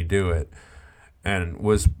helping me do it. And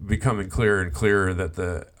was becoming clearer and clearer that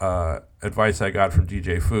the advice I got from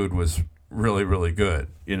DJ Food was really, really good,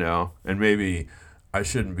 you know? And maybe I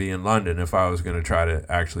shouldn't be in London if I was going to try to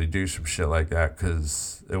actually do some shit like that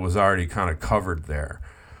because it was already kind of covered there.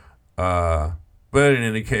 But in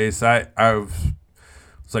any case, I was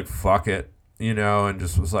like, fuck it, you know, and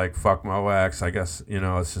just was like, fuck my wax. I guess, you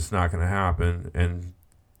know, it's just not going to happen. And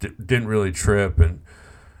didn't really trip. And,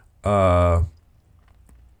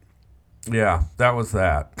 yeah, that was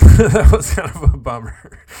that. That was kind of a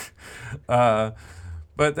bummer.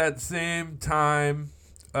 But that same time,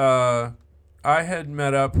 I had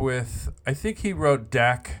met up with, I think he wrote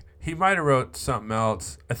Deck. He might have wrote something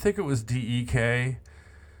else. I think it was DEK.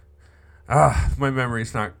 My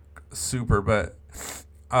memory's not super, but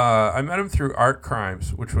I met him through Art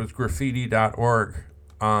Crimes, which was graffiti.org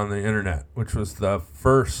on the internet, which was the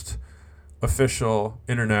first official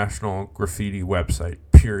international graffiti website,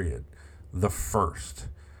 period. The first.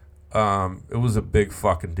 It was a big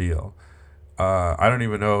fucking deal. I don't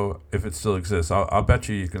even know if it still exists. I'll bet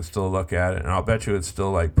you can still look at it, and I'll bet you it's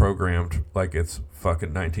still like programmed like it's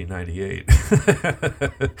fucking 1998.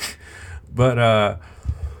 But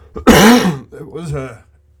it was a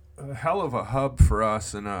hell of a hub for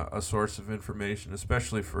us and a source of information,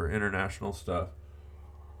 especially for international stuff.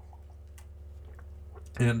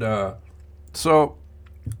 And so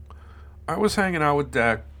I was hanging out with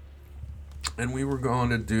Dak, and we were going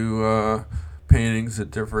to do paintings at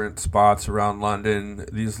different spots around London,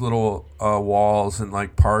 these little walls and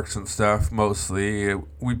like parks and stuff mostly.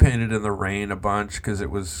 We painted in the rain a bunch because it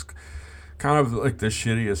was kind of like the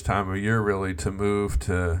shittiest time of year really to move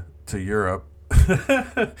to Europe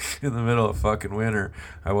in the middle of fucking winter.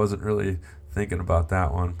 I wasn't really thinking about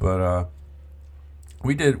that one, but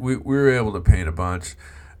we were able to paint a bunch.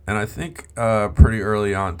 And I think pretty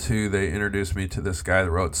early on, too, they introduced me to this guy that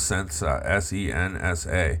wrote Sensa,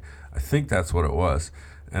 Sensa. I think that's what it was.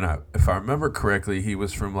 And if I remember correctly, he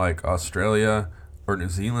was from like Australia or New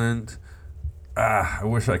Zealand. I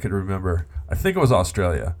wish I could remember. I think it was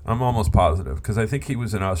Australia. I'm almost positive because I think he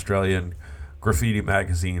was in Australian graffiti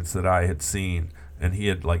magazines that I had seen, and he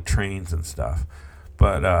had like trains and stuff.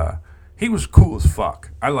 But he was cool as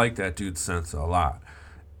fuck. I like that dude Sensa a lot,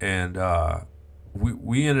 and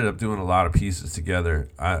we ended up doing a lot of pieces together.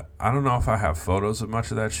 I don't know if I have photos of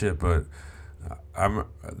much of that shit, but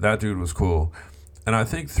that dude was cool. And I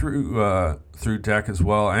think through Deck as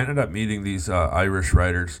well, I ended up meeting these Irish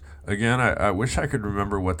writers. Again, I wish I could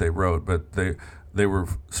remember what they wrote, but they were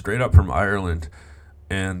straight up from Ireland,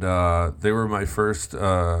 and they were my first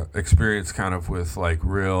experience kind of with like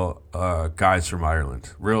real guys from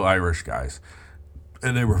Ireland, real Irish guys,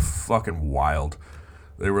 and they were fucking wild.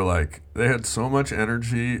 They were like, they had so much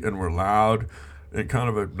energy and were loud and kind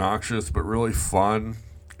of obnoxious, but really fun,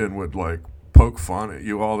 and would like poke fun at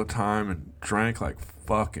you all the time, and drank like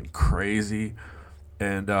fucking crazy.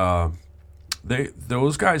 And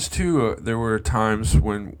those guys too, there were times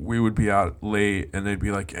when we would be out late and they'd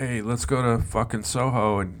be like, hey, let's go to fucking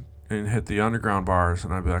Soho and hit the underground bars.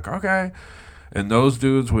 And I'd be like, okay. And those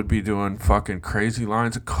dudes would be doing fucking crazy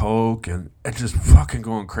lines of coke and just fucking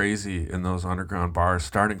going crazy in those underground bars,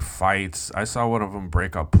 starting fights. I saw one of them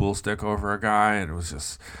break a pool stick over a guy, and it was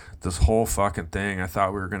just this whole fucking thing. I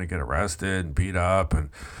thought we were going to get arrested and beat up, and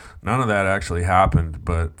none of that actually happened.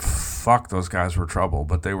 But fuck, those guys were trouble,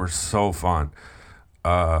 but they were so fun.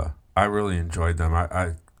 I really enjoyed them.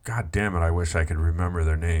 I God damn it, I wish I could remember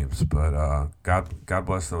their names, but God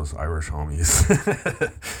bless those Irish homies.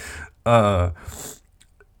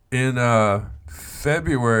 In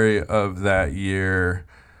February of that year,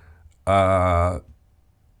 Tom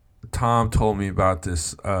told me about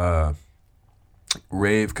this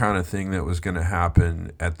rave kind of thing that was going to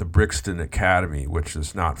happen at the Brixton Academy, which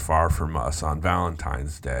is not far from us, on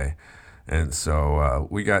Valentine's Day. And so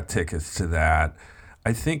we got tickets to that.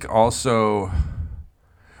 I think also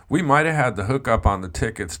we might have had the hookup on the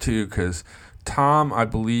tickets too, because Tom, I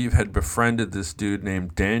believe, had befriended this dude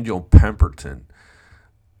named Daniel Pemberton.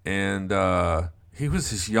 And he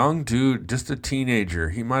was this young dude, just a teenager.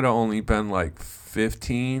 He might have only been like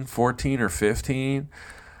 14 or 15.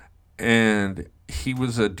 And he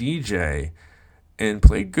was a DJ and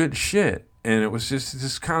played good shit. And it was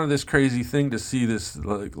just kind of this crazy thing to see this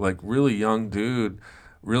like really young dude,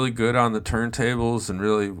 really good on the turntables and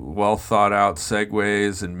really well thought out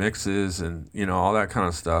segues and mixes and, you know, all that kind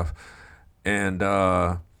of stuff. And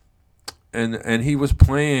he was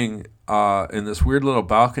playing in this weird little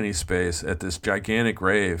balcony space at this gigantic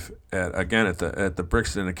rave at the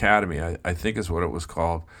Brixton Academy, I think is what it was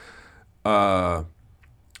called.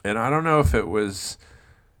 And I don't know if it was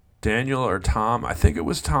Daniel or Tom. I think it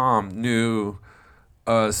was Tom knew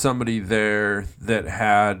somebody there that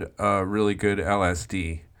had really good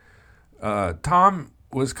LSD. Tom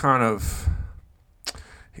was kind of,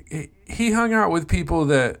 he hung out with people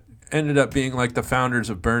that ended up being like the founders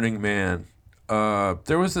of Burning Man.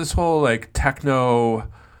 There was this whole like techno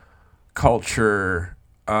culture.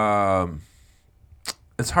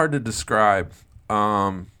 It's hard to describe.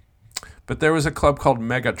 But there was a club called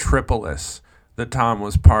Megatripolis that Tom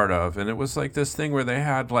was part of. And it was like this thing where they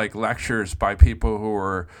had like lectures by people who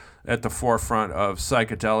were at the forefront of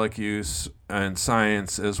psychedelic use and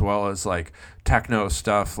science, as well as like techno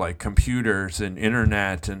stuff like computers and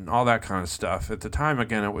internet and all that kind of stuff. At the time,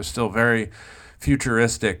 again, it was still very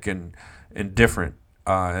futuristic and different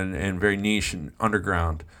and very niche and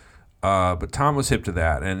underground. But Tom was hip to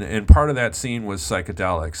that. And part of that scene was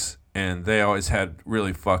psychedelics. And they always had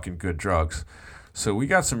really fucking good drugs. So we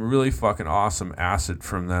got some really fucking awesome acid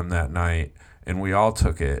from them that night. And we all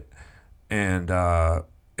took it. And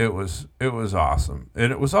it was awesome.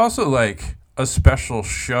 And it was also like a special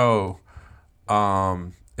show.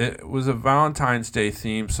 It was a Valentine's Day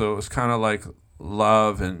theme, so it was kind of like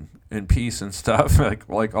love and peace and stuff,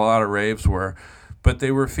 like a lot of raves were. But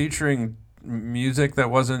they were featuring music that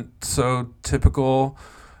wasn't so typical.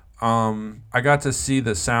 I got to see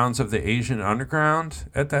the sounds of the Asian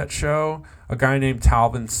underground at that show. A guy named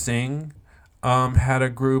Talvin Singh had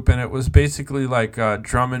a group, and it was basically like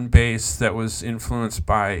drum and bass that was influenced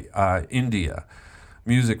by India,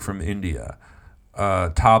 music from India,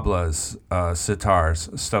 tablas,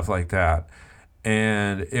 sitars, stuff like that.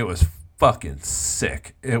 And it was fucking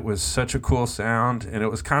sick. It was such a cool sound, and it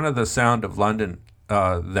was kind of the sound of London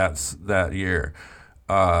that year.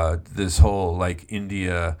 This whole like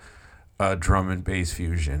India drum and bass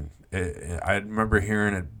fusion. I remember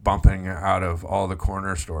hearing it bumping out of all the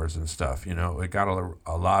corner stores and stuff. You know, it got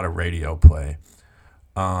a lot of radio play.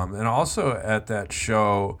 And also at that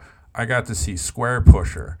show, I got to see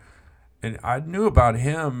Squarepusher. And I knew about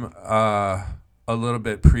him a little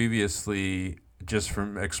bit previously just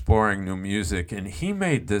from exploring new music. And he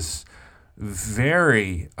made this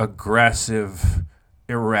very aggressive,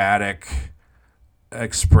 erratic,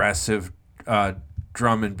 expressive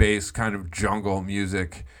drum and bass kind of jungle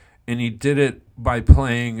music. And he did it by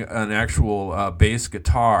playing an actual bass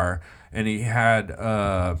guitar. And he had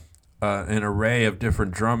an array of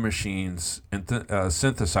different drum machines and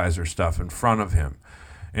synthesizer stuff in front of him.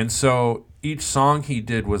 And so each song he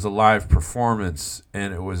did was a live performance,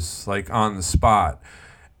 and it was like on the spot.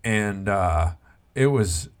 And it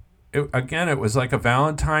was like a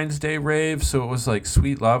Valentine's Day rave, so it was like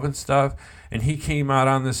sweet love and stuff. And he came out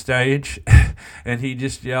on the stage, and he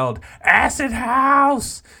just yelled, "Acid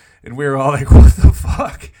House!" And we were all like, what the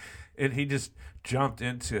fuck? And he just jumped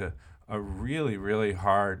into a really, really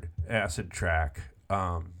hard acid track.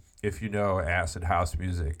 If you know acid house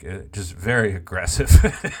music, just very aggressive.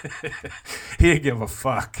 He didn't give a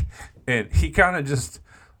fuck. And he kind of just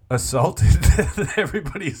assaulted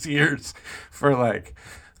everybody's ears for like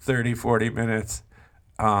 30, 40 minutes.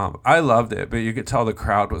 I loved it, but you could tell the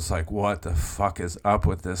crowd was like, what the fuck is up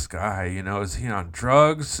with this guy? You know, is he on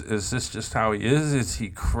drugs? Is this just how he is? Is he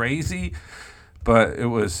crazy? But it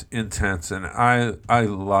was intense, and I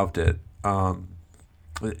loved it.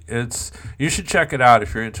 You should check it out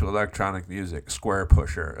if you're into electronic music,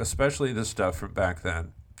 Squarepusher, especially the stuff from back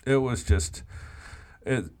then. It was just,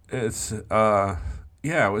 it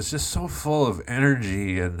was just so full of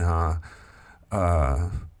energy, and I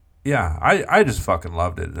just fucking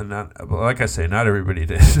loved it. And like I say, not everybody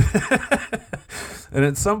did. And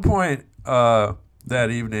at some point that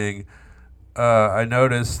evening, I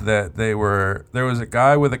noticed that there was a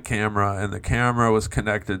guy with a camera, and the camera was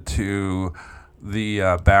connected to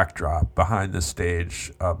the backdrop behind the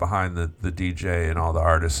stage, behind the DJ and all the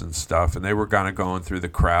artists and stuff. And they were kind of going through the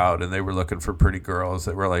crowd, and they were looking for pretty girls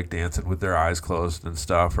that were like dancing with their eyes closed and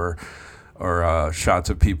stuff, or shots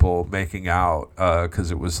of people making out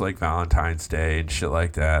because it was like Valentine's Day and shit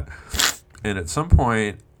like that. And at some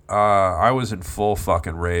point, I was in full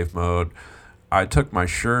fucking rave mode. I took my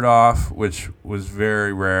shirt off, which was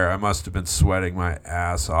very rare. I must have been sweating my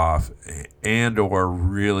ass off and or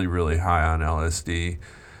really, really high on LSD.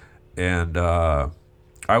 And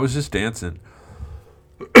I was just dancing.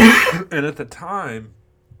 And at the time,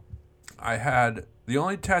 the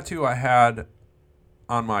only tattoo I had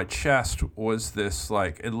on my chest was this,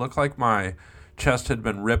 like, it looked like my chest had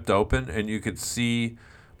been ripped open, and you could see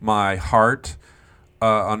my heart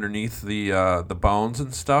underneath the bones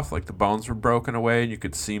and stuff. Like the bones were broken away, and you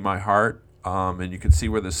could see my heart, and you could see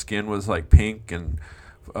where the skin was like pink and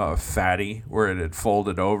fatty, where it had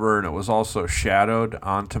folded over, and it was also shadowed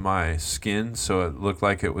onto my skin, so it looked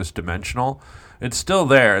like it was dimensional. It's still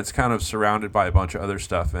there. It's kind of surrounded by a bunch of other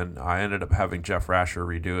stuff, and I ended up having Jeff Rasher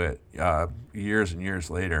redo it years and years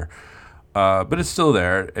later. But it's still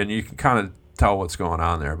there, and you can kind of tell what's going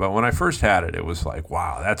on there. But when I first had it, it was like,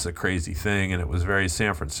 wow, that's a crazy thing, and it was very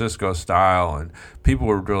San Francisco style, and people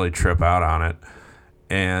would really trip out on it.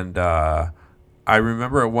 And I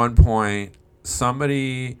remember at one point,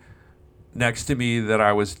 somebody next to me that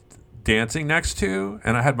I was dancing next to,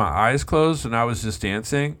 and I had my eyes closed, and I was just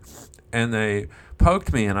dancing, and they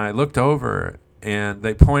poked me, and I looked over, and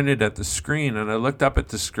they pointed at the screen, and I looked up at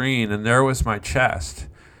the screen, and there was my chest.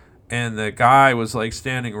 And the guy was like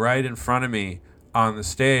standing right in front of me on the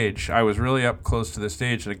stage. I was really up close to the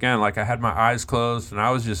stage. And again, like I had my eyes closed, and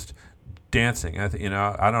I was just dancing. I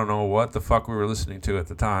don't know what the fuck we were listening to at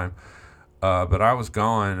the time. But I was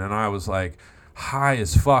going, and I was like high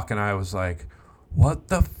as fuck. And I was like, what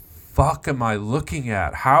the fuck am I looking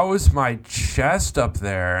at? How is my chest up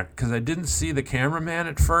there? Because I didn't see the cameraman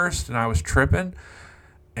at first, and I was tripping.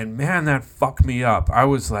 And man, that fucked me up. I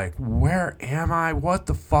was like, where am I? What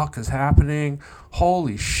the fuck is happening?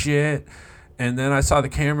 Holy shit. And then I saw the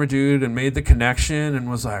camera dude and made the connection and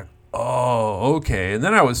was like, oh, okay. And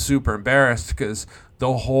then I was super embarrassed because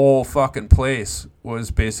the whole fucking place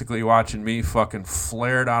was basically watching me fucking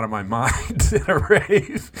flared out of my mind in a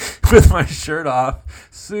rave with my shirt off,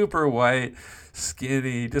 super white,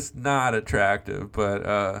 skinny, just not attractive.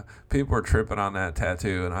 But people were tripping on that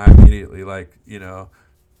tattoo, and I immediately,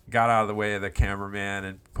 got out of the way of the cameraman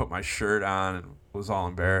and put my shirt on and was all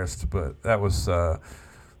embarrassed. But that was a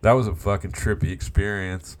fucking trippy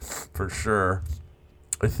experience for sure.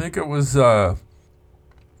 I think it was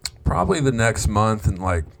probably the next month in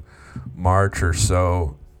like March or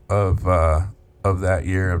so of that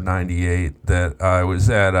year of '98 that I was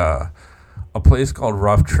at a place called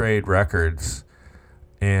Rough Trade Records,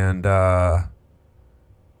 and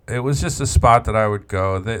it was just a spot that I would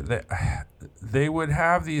go. They would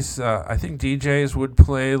have these, I think DJs would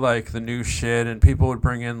play like the new shit, and people would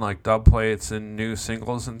bring in like dub plates and new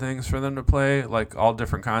singles and things for them to play, like all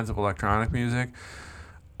different kinds of electronic music.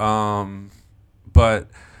 But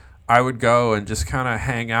I would go and just kind of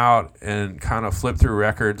hang out and kind of flip through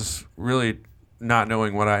records, really not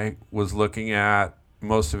knowing what I was looking at.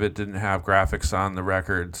 Most of it didn't have graphics on the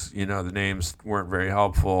records. The names weren't very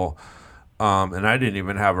helpful. And I didn't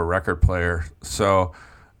even have a record player. So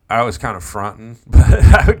I was kind of fronting, but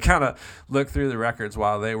I would kind of look through the records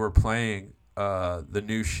while they were playing the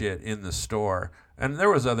new shit in the store. And there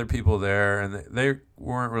was other people there, and they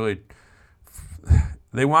weren't really...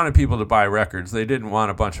 They wanted people to buy records. They didn't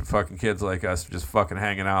want a bunch of fucking kids like us just fucking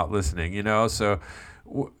hanging out listening, So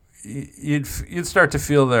you'd start to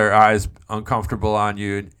feel their eyes uncomfortable on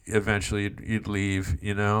you, and eventually you'd leave,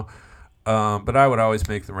 But I would always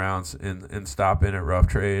make the rounds and stop in at Rough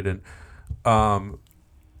Trade. And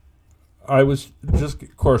I was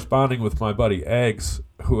just corresponding with my buddy Eggs,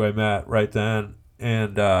 who I met right then.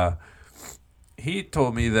 And he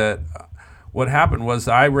told me that what happened was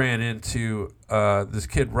I ran into this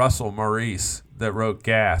kid, Russell Maurice, that wrote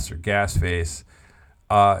Gas or Gasface,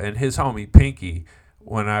 and his homie Pinky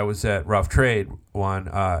when I was at Rough Trade one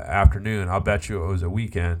afternoon. I'll bet you it was a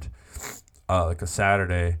weekend, like a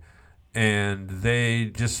Saturday. And they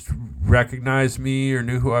just recognized me or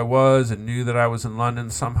knew who I was and knew that I was in London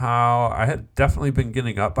somehow. I had definitely been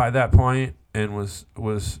getting up by that point and was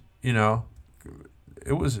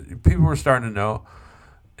people were starting to know.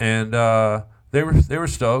 And they were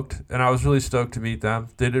stoked, and I was really stoked to meet them.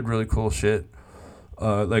 They did really cool shit,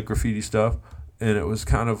 like graffiti stuff, and it was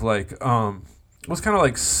kind of like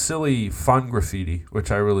silly, fun graffiti, which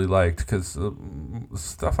I really liked, because the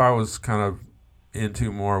stuff I was kind of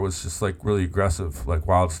into more was just like really aggressive, like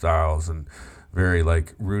wild styles, and very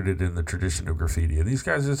like rooted in the tradition of graffiti. And these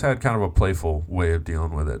guys just had kind of a playful way of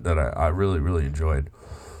dealing with it that I really, really enjoyed.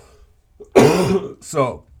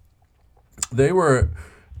 So they were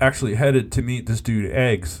actually headed to meet this dude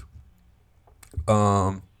Eggs,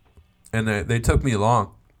 and they took me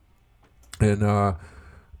along. And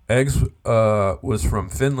Eggs was from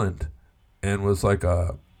Finland and was like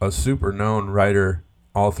a super known writer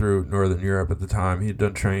all through Northern Europe at the time. He'd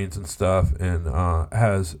done trains and stuff, and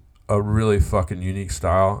has a really fucking unique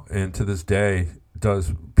style, and to this day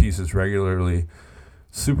does pieces regularly.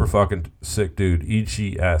 Super fucking sick dude.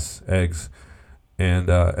 EGS, Eggs. And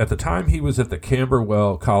at the time, he was at the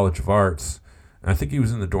Camberwell College of Arts. And I think he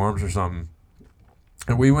was in the dorms or something.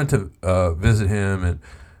 And we went to visit him,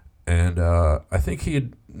 and I think he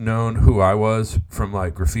had known who I was from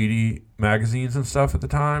like graffiti magazines and stuff at the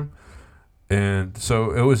time. And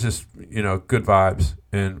so it was just, good vibes.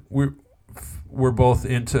 And we're both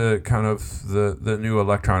into kind of the new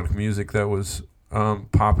electronic music that was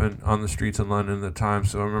popping on the streets in London at the time.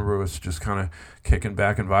 So I remember it was just kind of kicking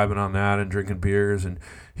back and vibing on that and drinking beers. And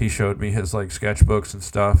he showed me his like sketchbooks and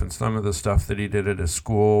stuff, and some of the stuff that he did at his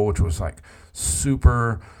school, which was like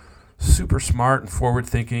super, super smart and forward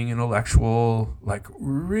thinking, intellectual, like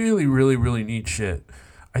really, really, really neat shit.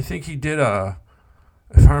 I think he did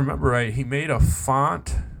if I remember right, he made a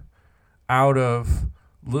font out of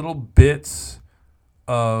little bits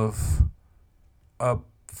of a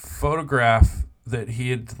photograph that he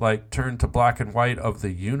had like turned to black and white of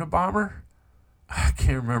the Unabomber. I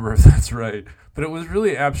can't remember if that's right, but it was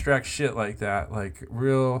really abstract shit like that, like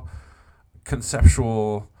real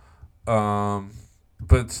conceptual, but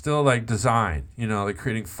still like design, like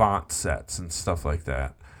creating font sets and stuff like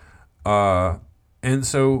that. And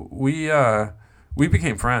so we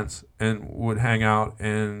became friends and would hang out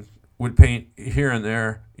and would paint here and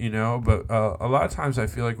there, but a lot of times I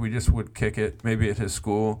feel like we just would kick it, maybe at his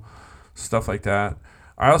school, stuff like that.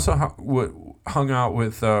 I also hung out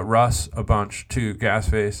with Russ a bunch too,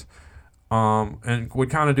 Gasface, and would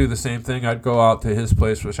kind of do the same thing. I'd go out to his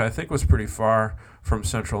place, which I think was pretty far from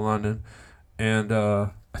central London, and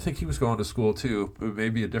I think he was going to school too, but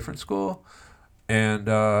maybe a different school. And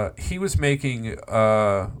he was making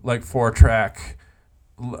like 4-track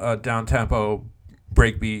down-tempo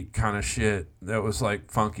breakbeat kind of shit that was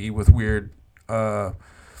like funky with weird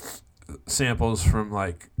samples from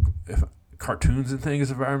like cartoons and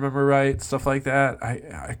things, if I remember right, stuff like that.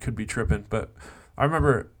 I could be tripping, but I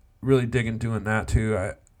remember really digging doing that too.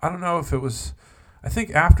 I don't know if it was, I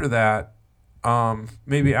think after that,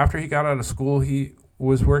 maybe after he got out of school, he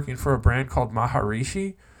was working for a brand called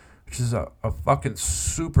Maharishi, which is a fucking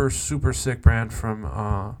super, super sick brand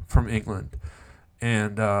from England.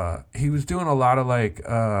 And he was doing a lot of like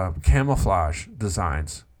camouflage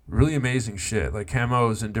designs, really amazing shit, like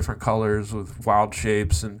camos in different colors with wild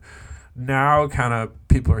shapes. And now kind of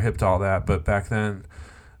people are hip to all that, but back then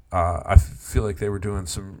I feel like they were doing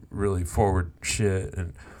some really forward shit.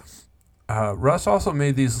 And Russ also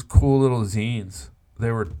made these cool little zines.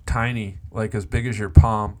 They were tiny, like as big as your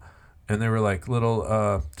palm, and they were like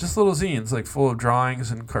little, just little zines, like full of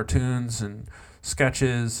drawings and cartoons and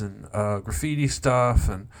sketches and graffiti stuff.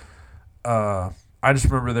 And I just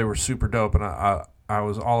remember they were super dope, and I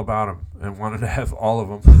was all about them and wanted to have all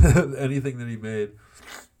of them, anything that he made.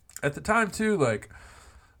 At the time, too, like,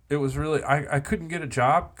 it was really, I couldn't get a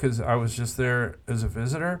job because I was just there as a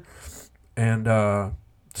visitor. And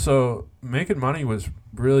so making money was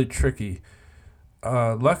really tricky.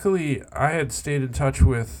 Luckily, I had stayed in touch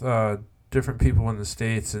with different people in the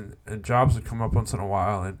States, and jobs would come up once in a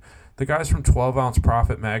while. And the guys from 12 Ounce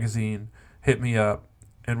Profit magazine hit me up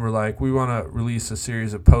and were like, we want to release a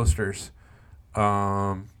series of posters,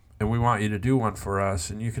 and we want you to do one for us.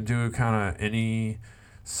 And you can do kind of any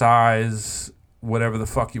size, whatever the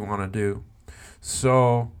fuck you want to do.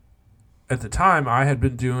 So at the time, I had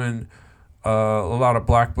been doing a lot of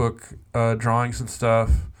blackbook drawings and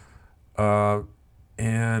stuff,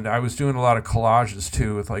 and I was doing a lot of collages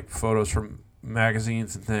too, with like photos from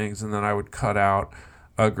magazines and things. And then I would cut out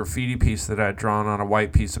a graffiti piece that I'd drawn on a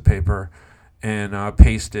white piece of paper and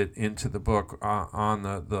paste it into the book on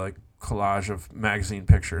the like collage of magazine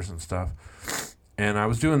pictures and stuff. And I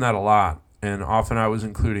was doing that a lot, and often I was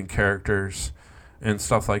including characters and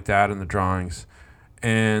stuff like that in the drawings.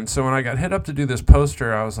 And so when I got hit up to do this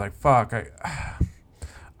poster, I was like, fuck, I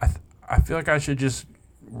feel like I should just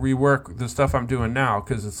rework the stuff I'm doing now,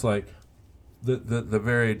 because it's like the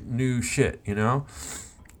very new shit, you know?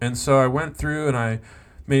 And so I went through and I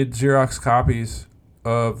made Xerox copies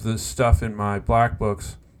of the stuff in my black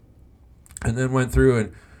books, and then went through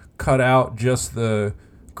and cut out just the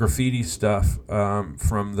graffiti stuff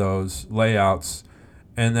from those layouts.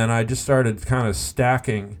 And then I just started kind of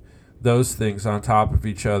stacking those things on top of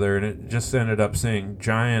each other, and it just ended up saying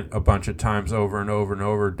giant a bunch of times over and over and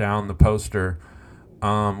over down the poster,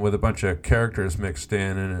 with a bunch of characters mixed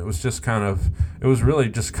in. And it was just it was really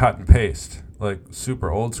just cut and paste, like super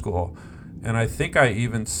old school. And I think I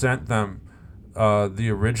even sent them the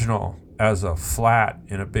original as a flat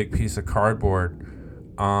in a big piece of cardboard.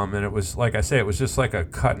 And it was, like I say, it was just like a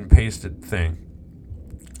cut and pasted thing.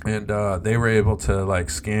 And they were able to like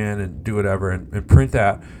scan and do whatever and print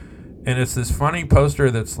that. And it's this funny poster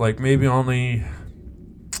that's like maybe only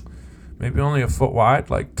a foot wide,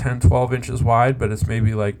 like 10, 12 inches wide, but it's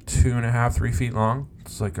maybe like 2.5, 3 feet long.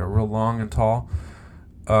 It's like a real long and tall.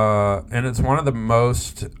 And it's one of the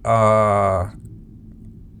most, what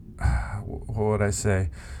would I say?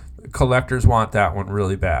 Collectors want that one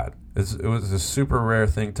really bad. It was a super rare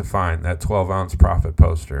thing to find, that 12 Ounce Profit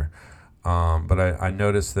poster. But I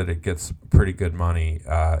noticed that it gets pretty good money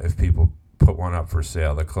if people put one up for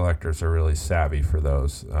sale. The collectors are really savvy for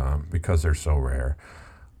those because they're so rare.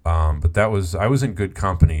 But I was in good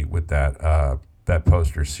company with that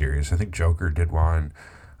poster series. I think Joker did one.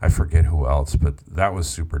 I forget who else, but that was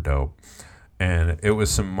super dope. And it was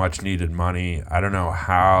some much needed money. I didn't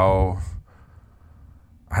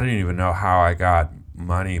even know how I got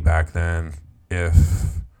money back then. If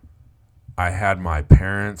I had my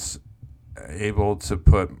parents able to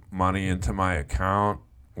put money into my account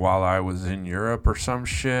while I was in Europe or some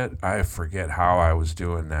shit. I forget how I was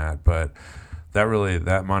doing that, but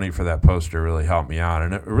that money for that poster really helped me out.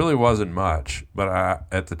 And it really wasn't much, but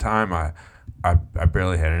at the time I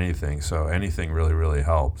barely had anything, so anything really, really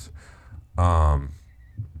helped.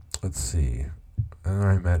 Let's see. And then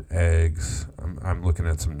I met Eggs. I'm looking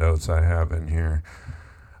at some notes I have in here.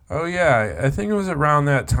 Oh yeah, I think it was around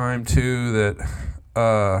that time too that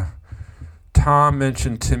Tom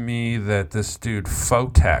mentioned to me that this dude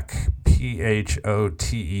Photek,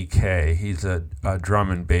 Photek, he's a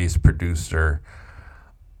drum and bass producer,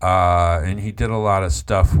 and he did a lot of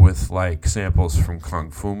stuff with like samples from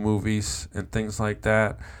kung fu movies and things like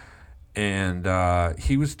that. And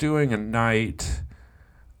he was doing a night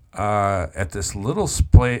at this little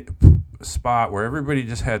spot where everybody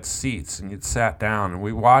just had seats and you'd sat down, and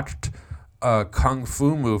we watched kung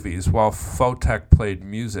fu movies while Photek played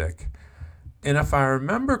music. And if I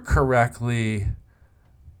remember correctly,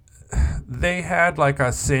 they had like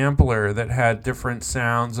a sampler that had different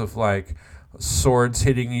sounds of like swords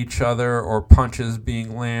hitting each other or punches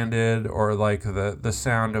being landed, or like the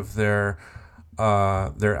sound of their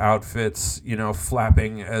outfits,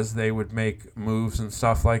 flapping as they would make moves and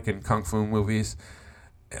stuff like in kung fu movies.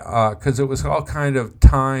 Because it was all kind of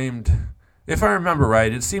timed. If I remember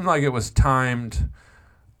right, it seemed like it was timed.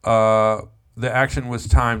 the action was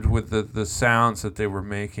timed with the sounds that they were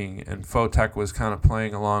making, and Photek was kind of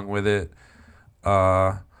playing along with it.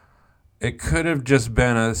 It could have just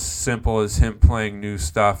been as simple as him playing new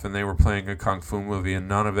stuff and they were playing a kung fu movie and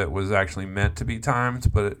none of it was actually meant to be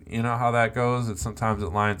timed, but you know how that goes? Sometimes it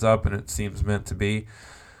lines up and it seems meant to be.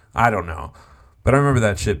 I don't know. But I remember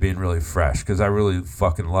that shit being really fresh because I really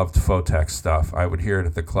fucking loved Photek stuff. I would hear it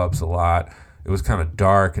at the clubs a lot. It was kind of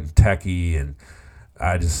dark and techy and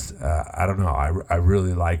I just, I don't know, I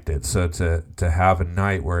really liked it. So to have a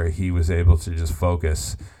night where he was able to just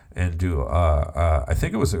focus and do, I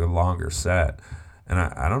think it was a longer set. And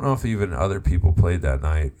I don't know if even other people played that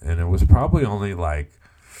night. And it was probably only like,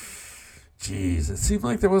 it seemed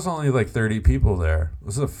like there was only like 30 people there. It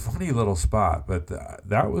was a funny little spot, but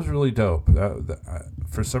that was really dope.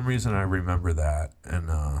 For some reason, I remember that. And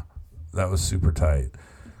that was super tight.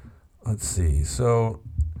 Let's see. So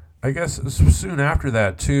I guess soon after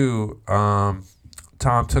that, too, Tom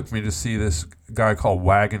took me to see this guy called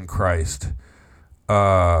Wagon Christ.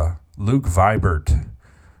 Luke Vibert,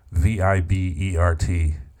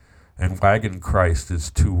 Vibert, and Wagon Christ is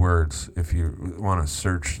 2 words if you want to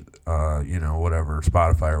search, whatever,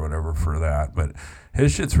 Spotify or whatever for that. But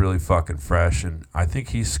his shit's really fucking fresh, and I think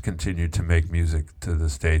he's continued to make music to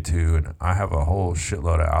this day too, and I have a whole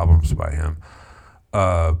shitload of albums by him.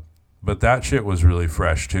 But that shit was really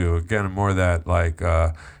fresh too. Again, more that like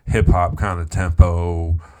hip-hop kind of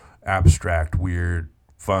tempo, abstract, weird,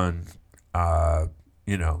 fun,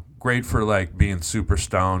 great for like being super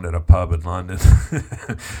stoned at a pub in London,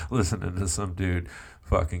 listening to some dude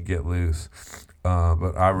fucking get loose.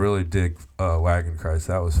 But I really dig Wagon Christ.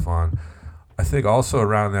 That was fun. I think also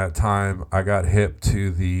around that time, I got hip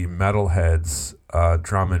to the Metalheads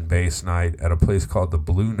drum and bass night at a place called the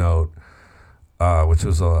Blue Note, which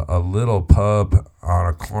was a little pub on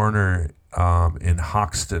a corner in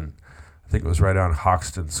Hoxton. I think it was right on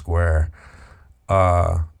Hoxton Square.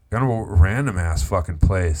 Kind of a random ass fucking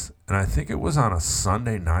place, and I think it was on a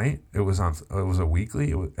Sunday night. It was a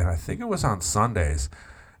weekly, and I think it was on Sundays,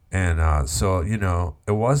 and so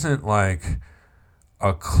it wasn't like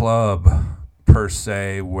a club per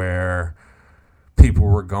se where people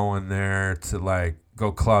were going there to like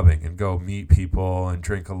go clubbing and go meet people and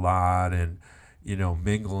drink a lot and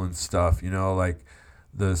mingle and stuff. Like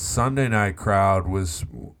the Sunday night crowd was,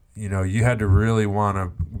 you had to really want to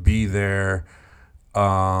be there.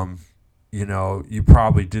 You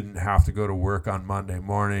probably didn't have to go to work on Monday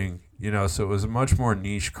morning, so it was a much more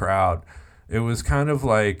niche crowd. It was kind of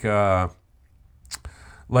like the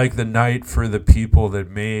night for the people that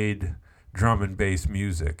made drum and bass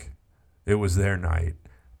music. It was their night.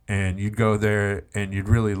 And you'd go there and you'd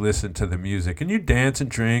really listen to the music. And you'd dance and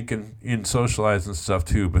drink and socialize and stuff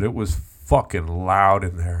too, but it was fucking loud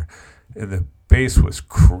in there. And the bass was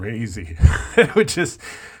crazy. It would just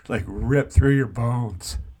like rip through your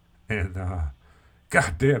bones. And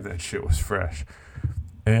god damn, that shit was fresh.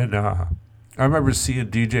 And I remember seeing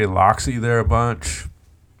DJ Loxy there a bunch.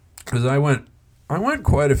 Because I went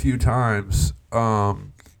quite a few times.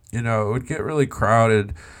 It would get really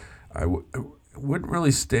crowded. I wouldn't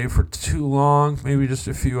really stay for too long, maybe just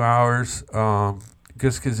a few hours,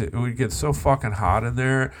 just because it would get so fucking hot in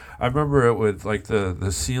there. I remember it would, like,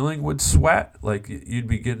 the ceiling would sweat, like you'd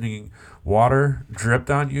be getting water dripped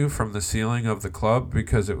on you from the ceiling of the club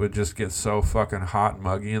because it would just get so fucking hot and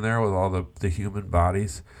muggy in there with all the human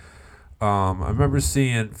bodies. I remember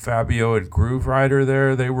seeing Fabio and Grooverider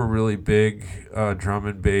there. They were really big drum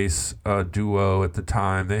and bass duo at the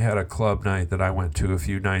time. They had a club night that I went to a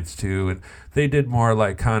few nights to, and they did more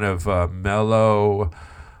like kind of mellow,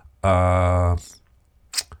 kind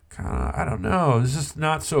of, I don't know, it was just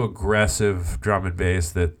not so aggressive drum and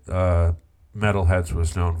bass that Metalheads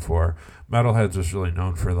was known for. Metalheads was really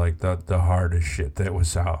known for like the hardest shit that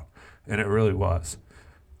was out, and it really was.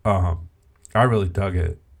 I really dug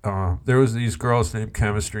it. There was these girls named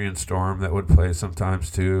Chemistry and Storm that would play sometimes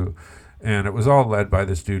too, and it was all led by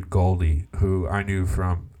this dude Goldie, who I knew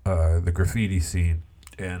from the graffiti scene,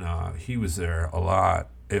 and he was there a lot,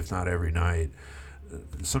 if not every night.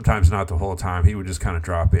 Sometimes not the whole time. He would just kind of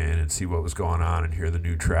drop in and see what was going on and hear the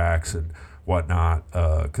new tracks and whatnot,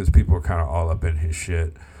 because people were kind of all up in his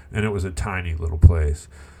shit, and it was a tiny little place.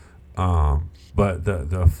 But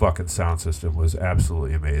the fucking sound system was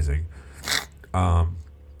absolutely amazing.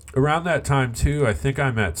 Around that time, too, I think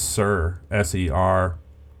I met Sir, S-E-R.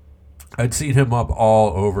 I'd seen him up all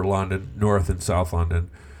over London, North and South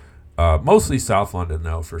London. Mostly South London,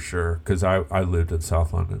 though, for sure, because I lived in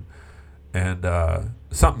South London. And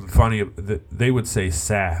something funny, they would say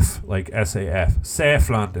SAF, like S-A-F, SAF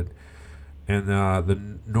London. And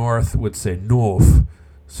the North would say North.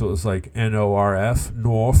 So it was like Norf,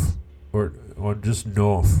 North, or just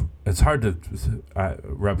North. It's hard to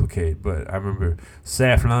replicate, but I remember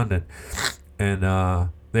South London, and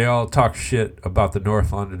they all talk shit about the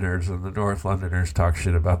North Londoners, and the North Londoners talk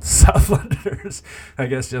shit about the South Londoners. I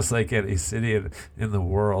guess just like any city in the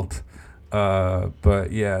world.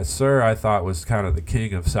 But yeah, Sir, I thought was kind of the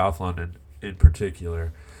king of South London in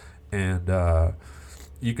particular, and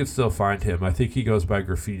you can still find him. I think he goes by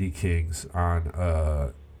Graffiti Kings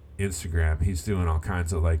on Instagram. He's doing all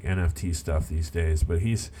kinds of like NFT stuff these days, but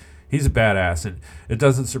he's a badass, and it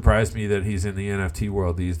doesn't surprise me that he's in the NFT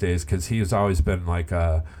world these days, because he's always been like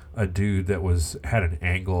a dude that had an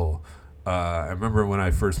angle. I remember when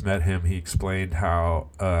I first met him, he explained how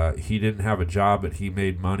he didn't have a job, but he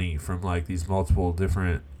made money from like these multiple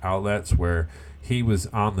different outlets where he was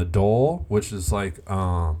on the dole, which is like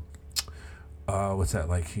what's that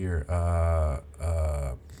like here?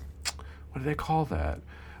 What do they call that?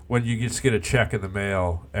 When you just get a check in the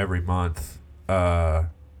mail every month, kind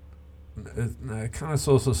of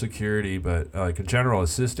Social Security, but like a general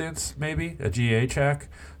assistance, maybe a GA check,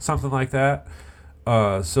 something like that.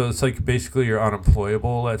 So it's like basically you're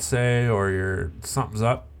unemployable, let's say, or something's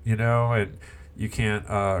up, and you can't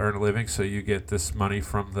earn a living, so you get this money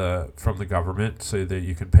from the government so that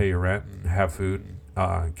you can pay your rent and have food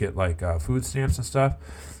and get like food stamps and stuff.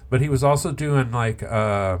 But he was also doing like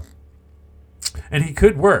and he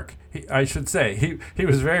could work. I should say he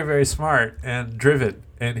was very, very smart and driven,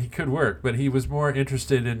 and he could work, but he was more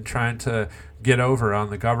interested in trying to get over on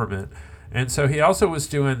the government. And so he also was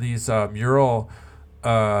doing these mural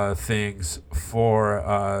things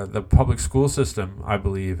for the public school system, I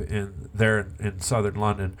believe, in southern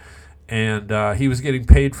London. And he was getting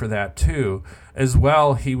paid for that too. As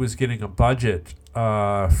well, he was getting a budget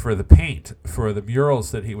for the paint, for the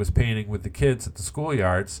murals that he was painting with the kids at the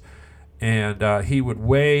schoolyards. And he would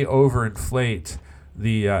way overinflate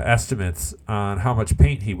the estimates on how much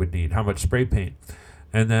paint he would need, how much spray paint.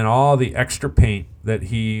 And then all the extra paint that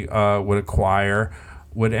he would acquire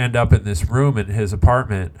would end up in this room in his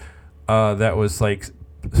apartment that was like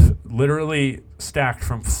literally stacked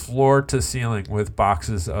from floor to ceiling with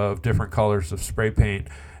boxes of different colors of spray paint.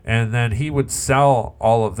 And then he would sell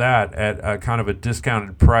all of that at a kind of a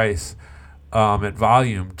discounted price at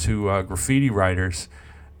volume to graffiti writers.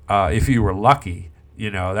 If you were lucky,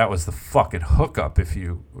 that was the fucking hookup if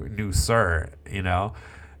you knew Sir,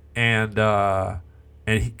 and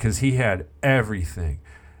because he had everything,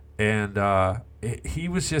 and he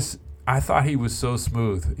was just, I thought he was so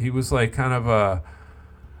smooth. He was like kind of a,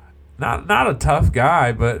 not a tough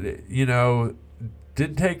guy, but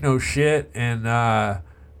didn't take no shit, and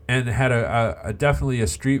had a definitely a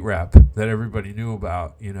street rep that everybody knew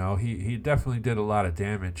about. He definitely did a lot of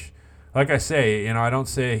damage. Like I say, I don't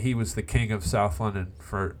say he was the king of South London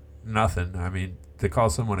for nothing. I mean, to call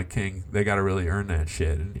someone a king, they got to really earn that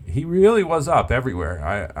shit. And he really was up everywhere.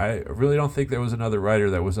 I really don't think there was another writer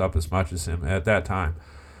that was up as much as him at that time.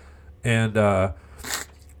 And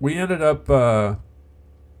we ended up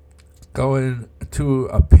going to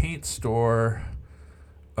a paint store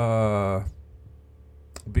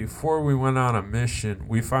before we went on a mission.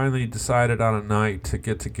 We finally decided on a night to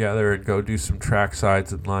get together and go do some track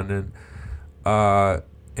sides in London. And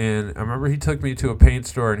I remember he took me to a paint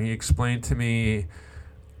store and he explained to me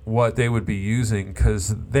what they would be using,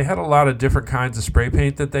 because they had a lot of different kinds of spray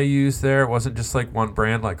paint that they used there. It wasn't just like one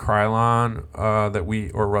brand like Krylon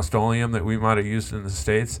or Rust-Oleum that we might have used in the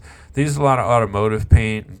States. They used a lot of automotive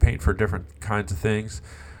paint and paint for different kinds of things.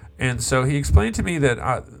 And so he explained to me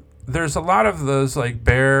that there's a lot of those like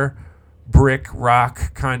bare brick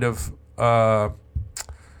rock kind of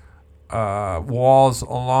walls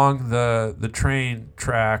along the train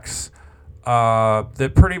tracks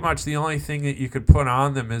that pretty much the only thing that you could put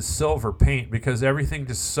on them is silver paint, because everything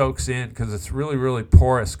just soaks in because it's really, really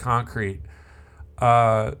porous concrete.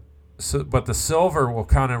 But the silver will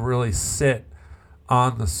kind of really sit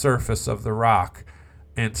on the surface of the rock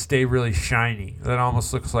and stay really shiny. That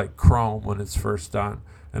almost looks like chrome when it's first done.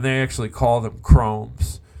 And they actually call them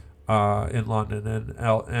chromes in London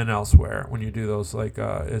and elsewhere when you do those, like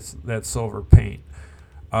it's that silver paint,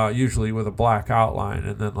 usually with a black outline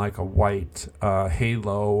and then like a white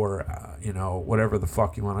halo or whatever the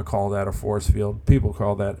fuck you want to call that, a force field. People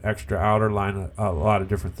call that extra outer line a lot of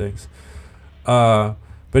different things. But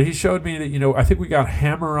he showed me that I think we got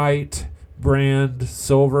Hammerite brand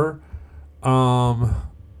silver. I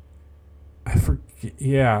forget.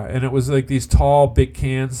 Yeah, and it was like these tall, big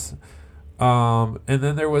cans. And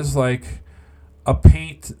then there was like a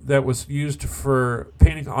paint that was used for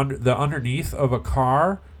painting the underneath of a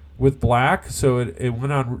car with black. So it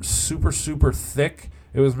went on super, super thick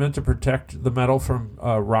It was meant to protect the metal from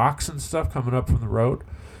rocks and stuff coming up from the road.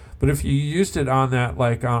 But if you used it on that,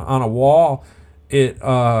 like on a wall, it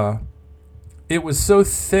was so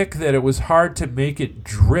thick that it was hard to make it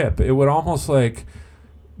drip. It would almost like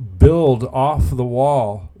build off the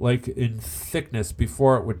wall, like in thickness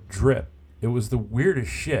before it would drip. It was the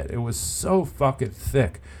weirdest shit. It was so fucking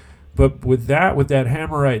thick. But with that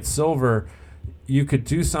Hammerite silver, you could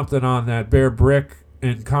do something on that bare brick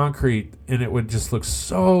and concrete, and it would just look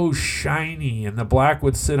so shiny, and the black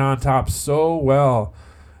would sit on top so well.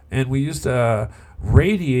 And we used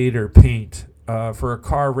radiator paint for a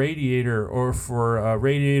car radiator, or for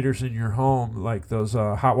radiators in your home, like those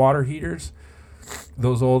hot water heaters,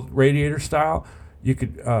 those old radiator style. You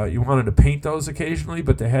could you wanted to paint those occasionally,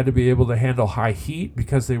 but they had to be able to handle high heat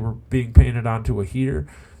because they were being painted onto a heater.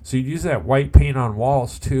 So you'd use that white paint on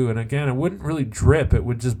walls too, and again, it wouldn't really drip; it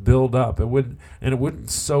would just build up. It wouldn't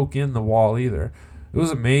soak in the wall either. It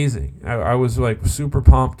was amazing. I was like super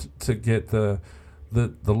pumped to get the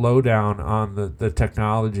lowdown on the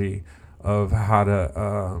technology of how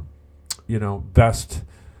to best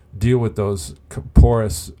deal with those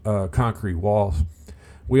porous concrete walls.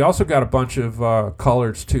 We also got a bunch of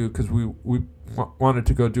colors too, because we wanted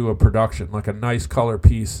to go do a production, like a nice color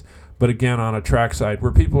piece, but again on a trackside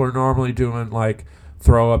where people are normally doing like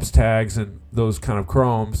throw-ups, tags, and those kind of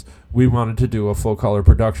chromes. We wanted to do a full color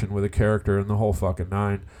production with a character and the whole fucking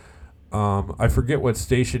nine. I forget what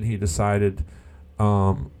station he decided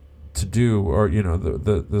to do, or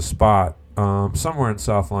the spot, somewhere in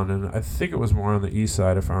South London. I think it was more on the east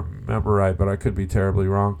side if I remember right, but I could be terribly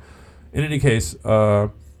wrong. In any case,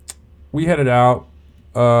 we headed out.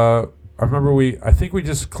 I remember I think we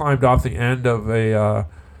just climbed off the end of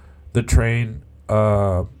the train,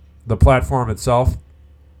 the platform itself,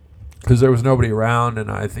 because there was nobody around, and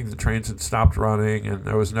I think the trains had stopped running, and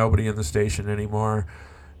there was nobody in the station anymore,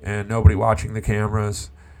 and nobody watching the cameras.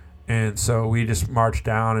 And so we just marched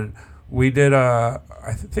down, and we did I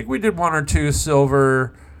think we did one or two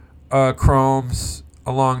silver chromes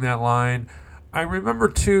along that line. I remember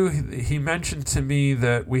too, he mentioned to me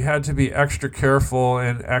that we had to be extra careful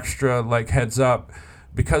and extra like heads up,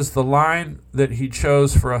 because the line that he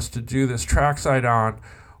chose for us to do this trackside on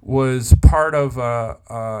was part of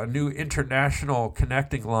a new international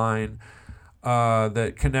connecting line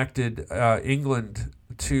that connected England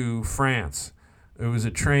to France. It was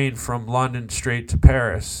a train from London straight to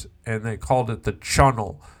Paris, and they called it the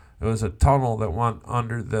Channel. It was a tunnel that went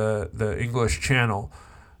under the English Channel,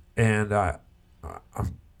 and I'm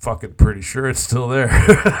fucking pretty sure it's still there.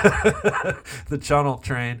 The Channel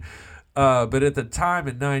train. But at the time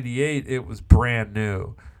in 98, it was brand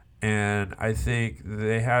new. And I think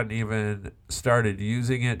they hadn't even started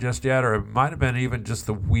using it just yet, or it might have been even just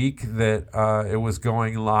the week that it was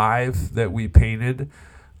going live that we painted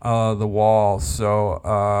the wall.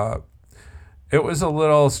 So it was a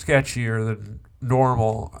little sketchier than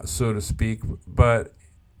normal, so to speak, but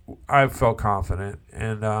I felt confident.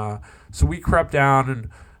 And so we crept down, and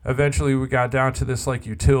eventually we got down to this like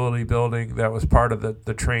utility building that was part of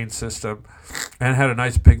the train system, and had a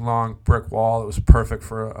nice big long brick wall. It was perfect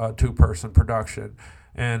for a two-person production.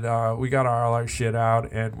 And we got all our shit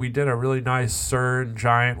out, and we did a really nice CERN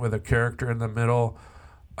giant with a character in the middle.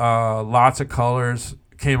 Lots of colors.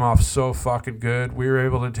 Came off so fucking good. We were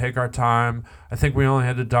able to take our time. I think we only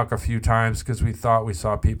had to duck a few times because we thought we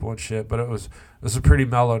saw people and shit, but it was a pretty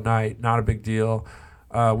mellow night. Not a big deal.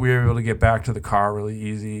 We were able to get back to the car really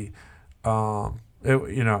easy. Not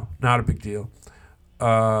a big deal.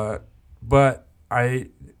 But I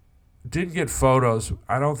didn't get photos.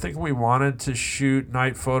 I don't think we wanted to shoot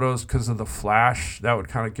night photos because of the flash. That would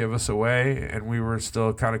kind of give us away, and we were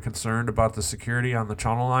still kind of concerned about the security on the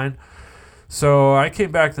Channel line. So I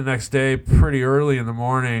came back the next day pretty early in the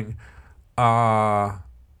morning. I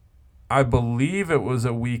believe it was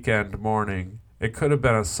a weekend morning. It could have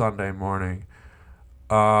been a Sunday morning.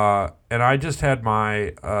 And I just had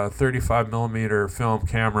my 35 millimeter film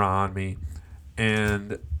camera on me,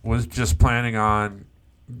 and was just planning on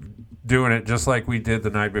doing it just like we did the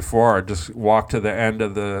night before. I just walk to the end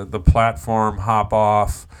of the platform, hop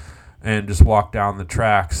off, and just walk down the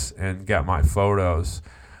tracks and get my photos.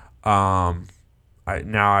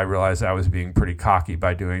 I realize I was being pretty cocky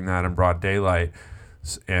by doing that in broad daylight,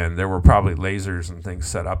 and there were probably lasers and things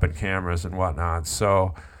set up and cameras and whatnot.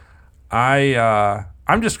 So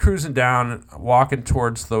I'm just cruising down, walking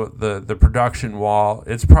towards the production wall.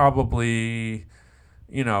 It's probably,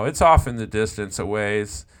 it's off in the distance a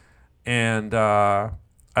ways, and I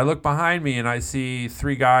look behind me and I see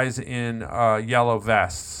three guys in yellow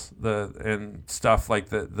vests, and stuff like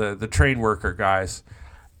the train worker guys.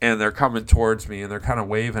 and they're coming towards me, and they're kind of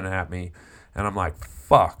waving at me, and I'm like,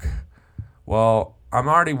 fuck. Well, I'm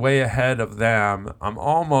already way ahead of them. I'm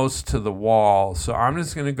almost to the wall, so I'm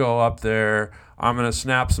just going to go up there. I'm going to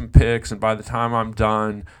snap some pics, and by the time I'm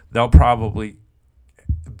done, they'll probably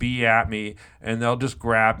be at me, and they'll just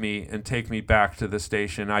grab me and take me back to the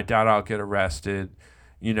station. I doubt I'll get arrested.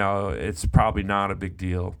 You know, it's probably not a big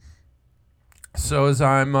deal. So as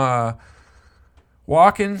I'm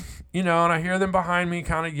walking, you know, and I hear them behind me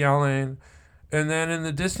kind of yelling, and then in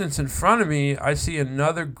the distance in front of me, I see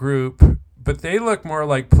another group, but they look more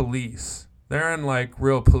like police. They're in like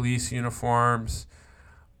real police uniforms,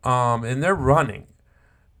 and they're running.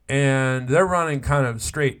 And they're running kind of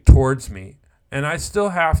straight towards me. And I still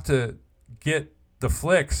have to get the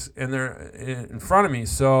flicks, and they're in front of me.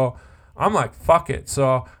 So I'm like, fuck it.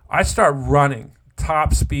 So I start running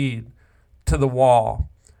top speed to the wall.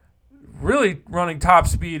 Really running top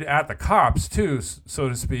speed at the cops too, so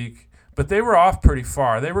to speak. But they were off pretty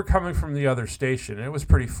far. They were coming from the other station. It was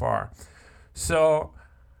pretty far. So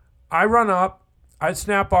I run up. I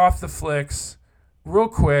snap off the flicks real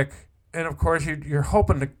quick. And, of course, you're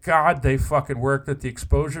hoping to God they fucking work, that the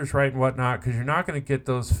exposure's right and whatnot, because you're not going to get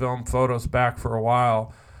those film photos back for a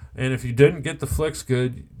while. And if you didn't get the flicks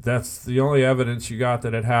good, that's the only evidence you got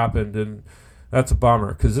that it happened, and that's a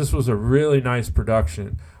bummer, because this was a really nice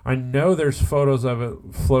production. I know there's photos of it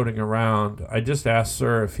floating around. I just asked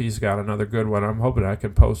Sir if he's got another good one. I'm hoping I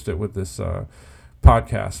can post it with this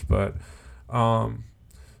podcast. But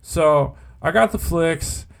so I got the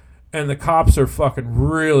flicks. And the cops are fucking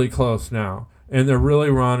really close now. And they're really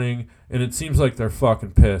running. And it seems like they're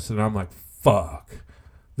fucking pissed. And I'm like, fuck.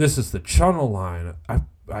 This is the Channel line.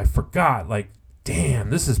 I forgot. Like, damn,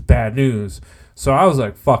 this is bad news. So I was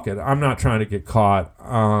like, fuck it. I'm not trying to get caught.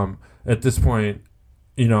 At this point,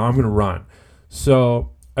 you know, I'm going to run.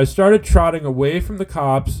 So I started trotting away from the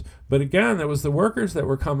cops. But again, there was the workers that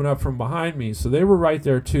were coming up from behind me. So they were right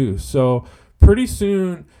there too. So pretty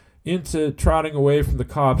soon into trotting away from the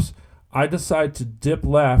cops, I decided to dip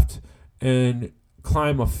left and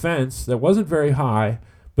climb a fence that wasn't very high,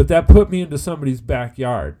 but that put me into somebody's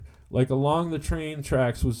backyard. Like along the train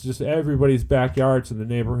tracks was just everybody's backyards in the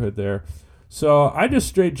neighborhood there. So I just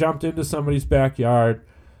straight jumped into somebody's backyard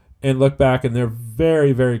and looked back, and they're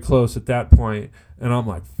very, very close at that point. And I'm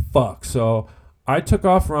like, fuck. So I took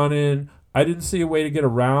off running. I didn't see a way to get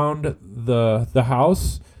around the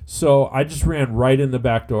house. So I just ran right in the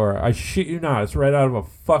back door. I shit you not. It's right out of a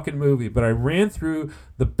fucking movie. But I ran through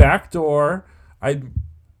the back door.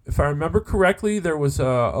 If I remember correctly, there was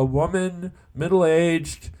a woman,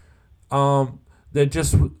 middle-aged, that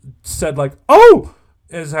just said like, oh,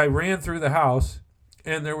 as I ran through the house.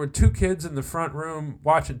 And there were two kids in the front room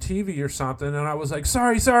watching TV or something. And I was like,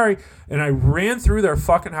 sorry. And I ran through their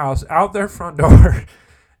fucking house, out their front door,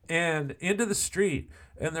 and into the street.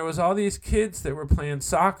 And there was all these kids that were playing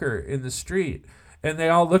soccer in the street. And they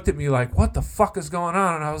all looked at me like, what the fuck is going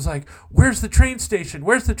on? And I was like, where's the train station?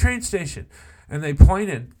 Where's the train station? And they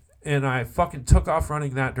pointed, and I fucking took off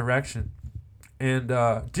running that direction. And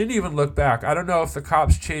didn't even look back. I don't know if the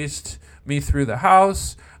cops chased me through the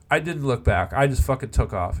house. I didn't look back. I just fucking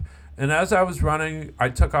took off. And as I was running, I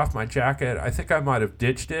took off my jacket. I think I might have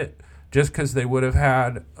ditched it just because they would have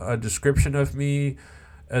had a description of me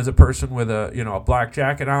as a person with a black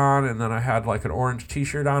jacket on, and then I had like an orange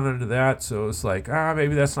t-shirt on under that, so it was like,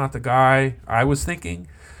 maybe that's not the guy I was thinking.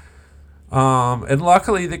 And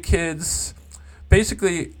luckily the kids,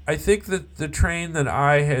 basically, I think that the train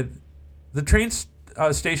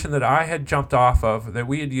station that I had jumped off of, that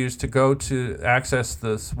we had used to go to access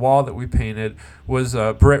this wall that we painted, was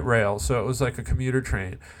Brit Rail, so it was like a commuter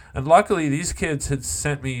train. And luckily, these kids had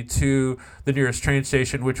sent me to the nearest train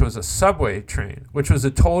station, which was a subway train, which was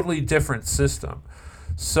a totally different system.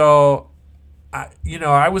 So,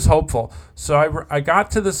 I was hopeful. So I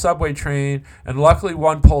got to the subway train, and luckily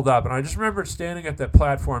one pulled up. And I just remember standing at that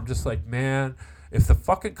platform just like, man, if the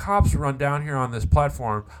fucking cops run down here on this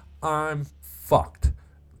platform, I'm fucked.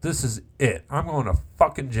 This is it. I'm going to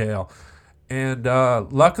fucking jail. And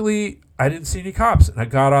luckily, I didn't see any cops. And I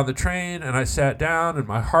got on the train, and I sat down, and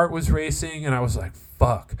my heart was racing, and I was like,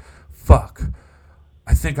 fuck.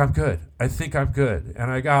 I think I'm good.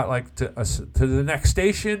 And I got like to the next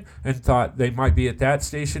station and thought they might be at that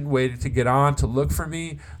station, waited to get on to look for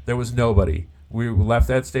me. There was nobody. We left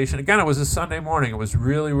that station. Again, it was a Sunday morning. It was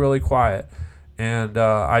really, really quiet. And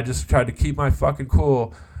I just tried to keep my fucking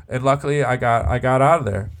cool. And luckily, I got out of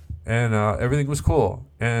there. And everything was cool.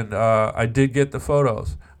 And I did get the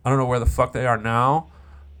photos. I don't know where the fuck they are now.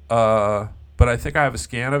 But I think I have a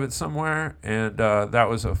scan of it somewhere. And that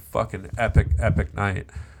was a fucking epic night.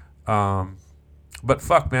 But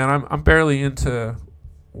fuck, man, I'm barely into.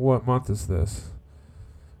 What month is this?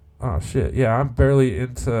 Oh shit, yeah, I'm barely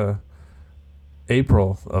into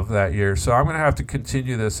April of that year, so I'm gonna have to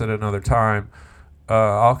continue this at another time.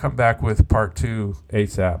 I'll come back with part 2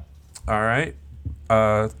 ASAP. All right.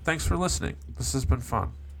 Thanks for listening. This has been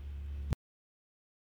fun.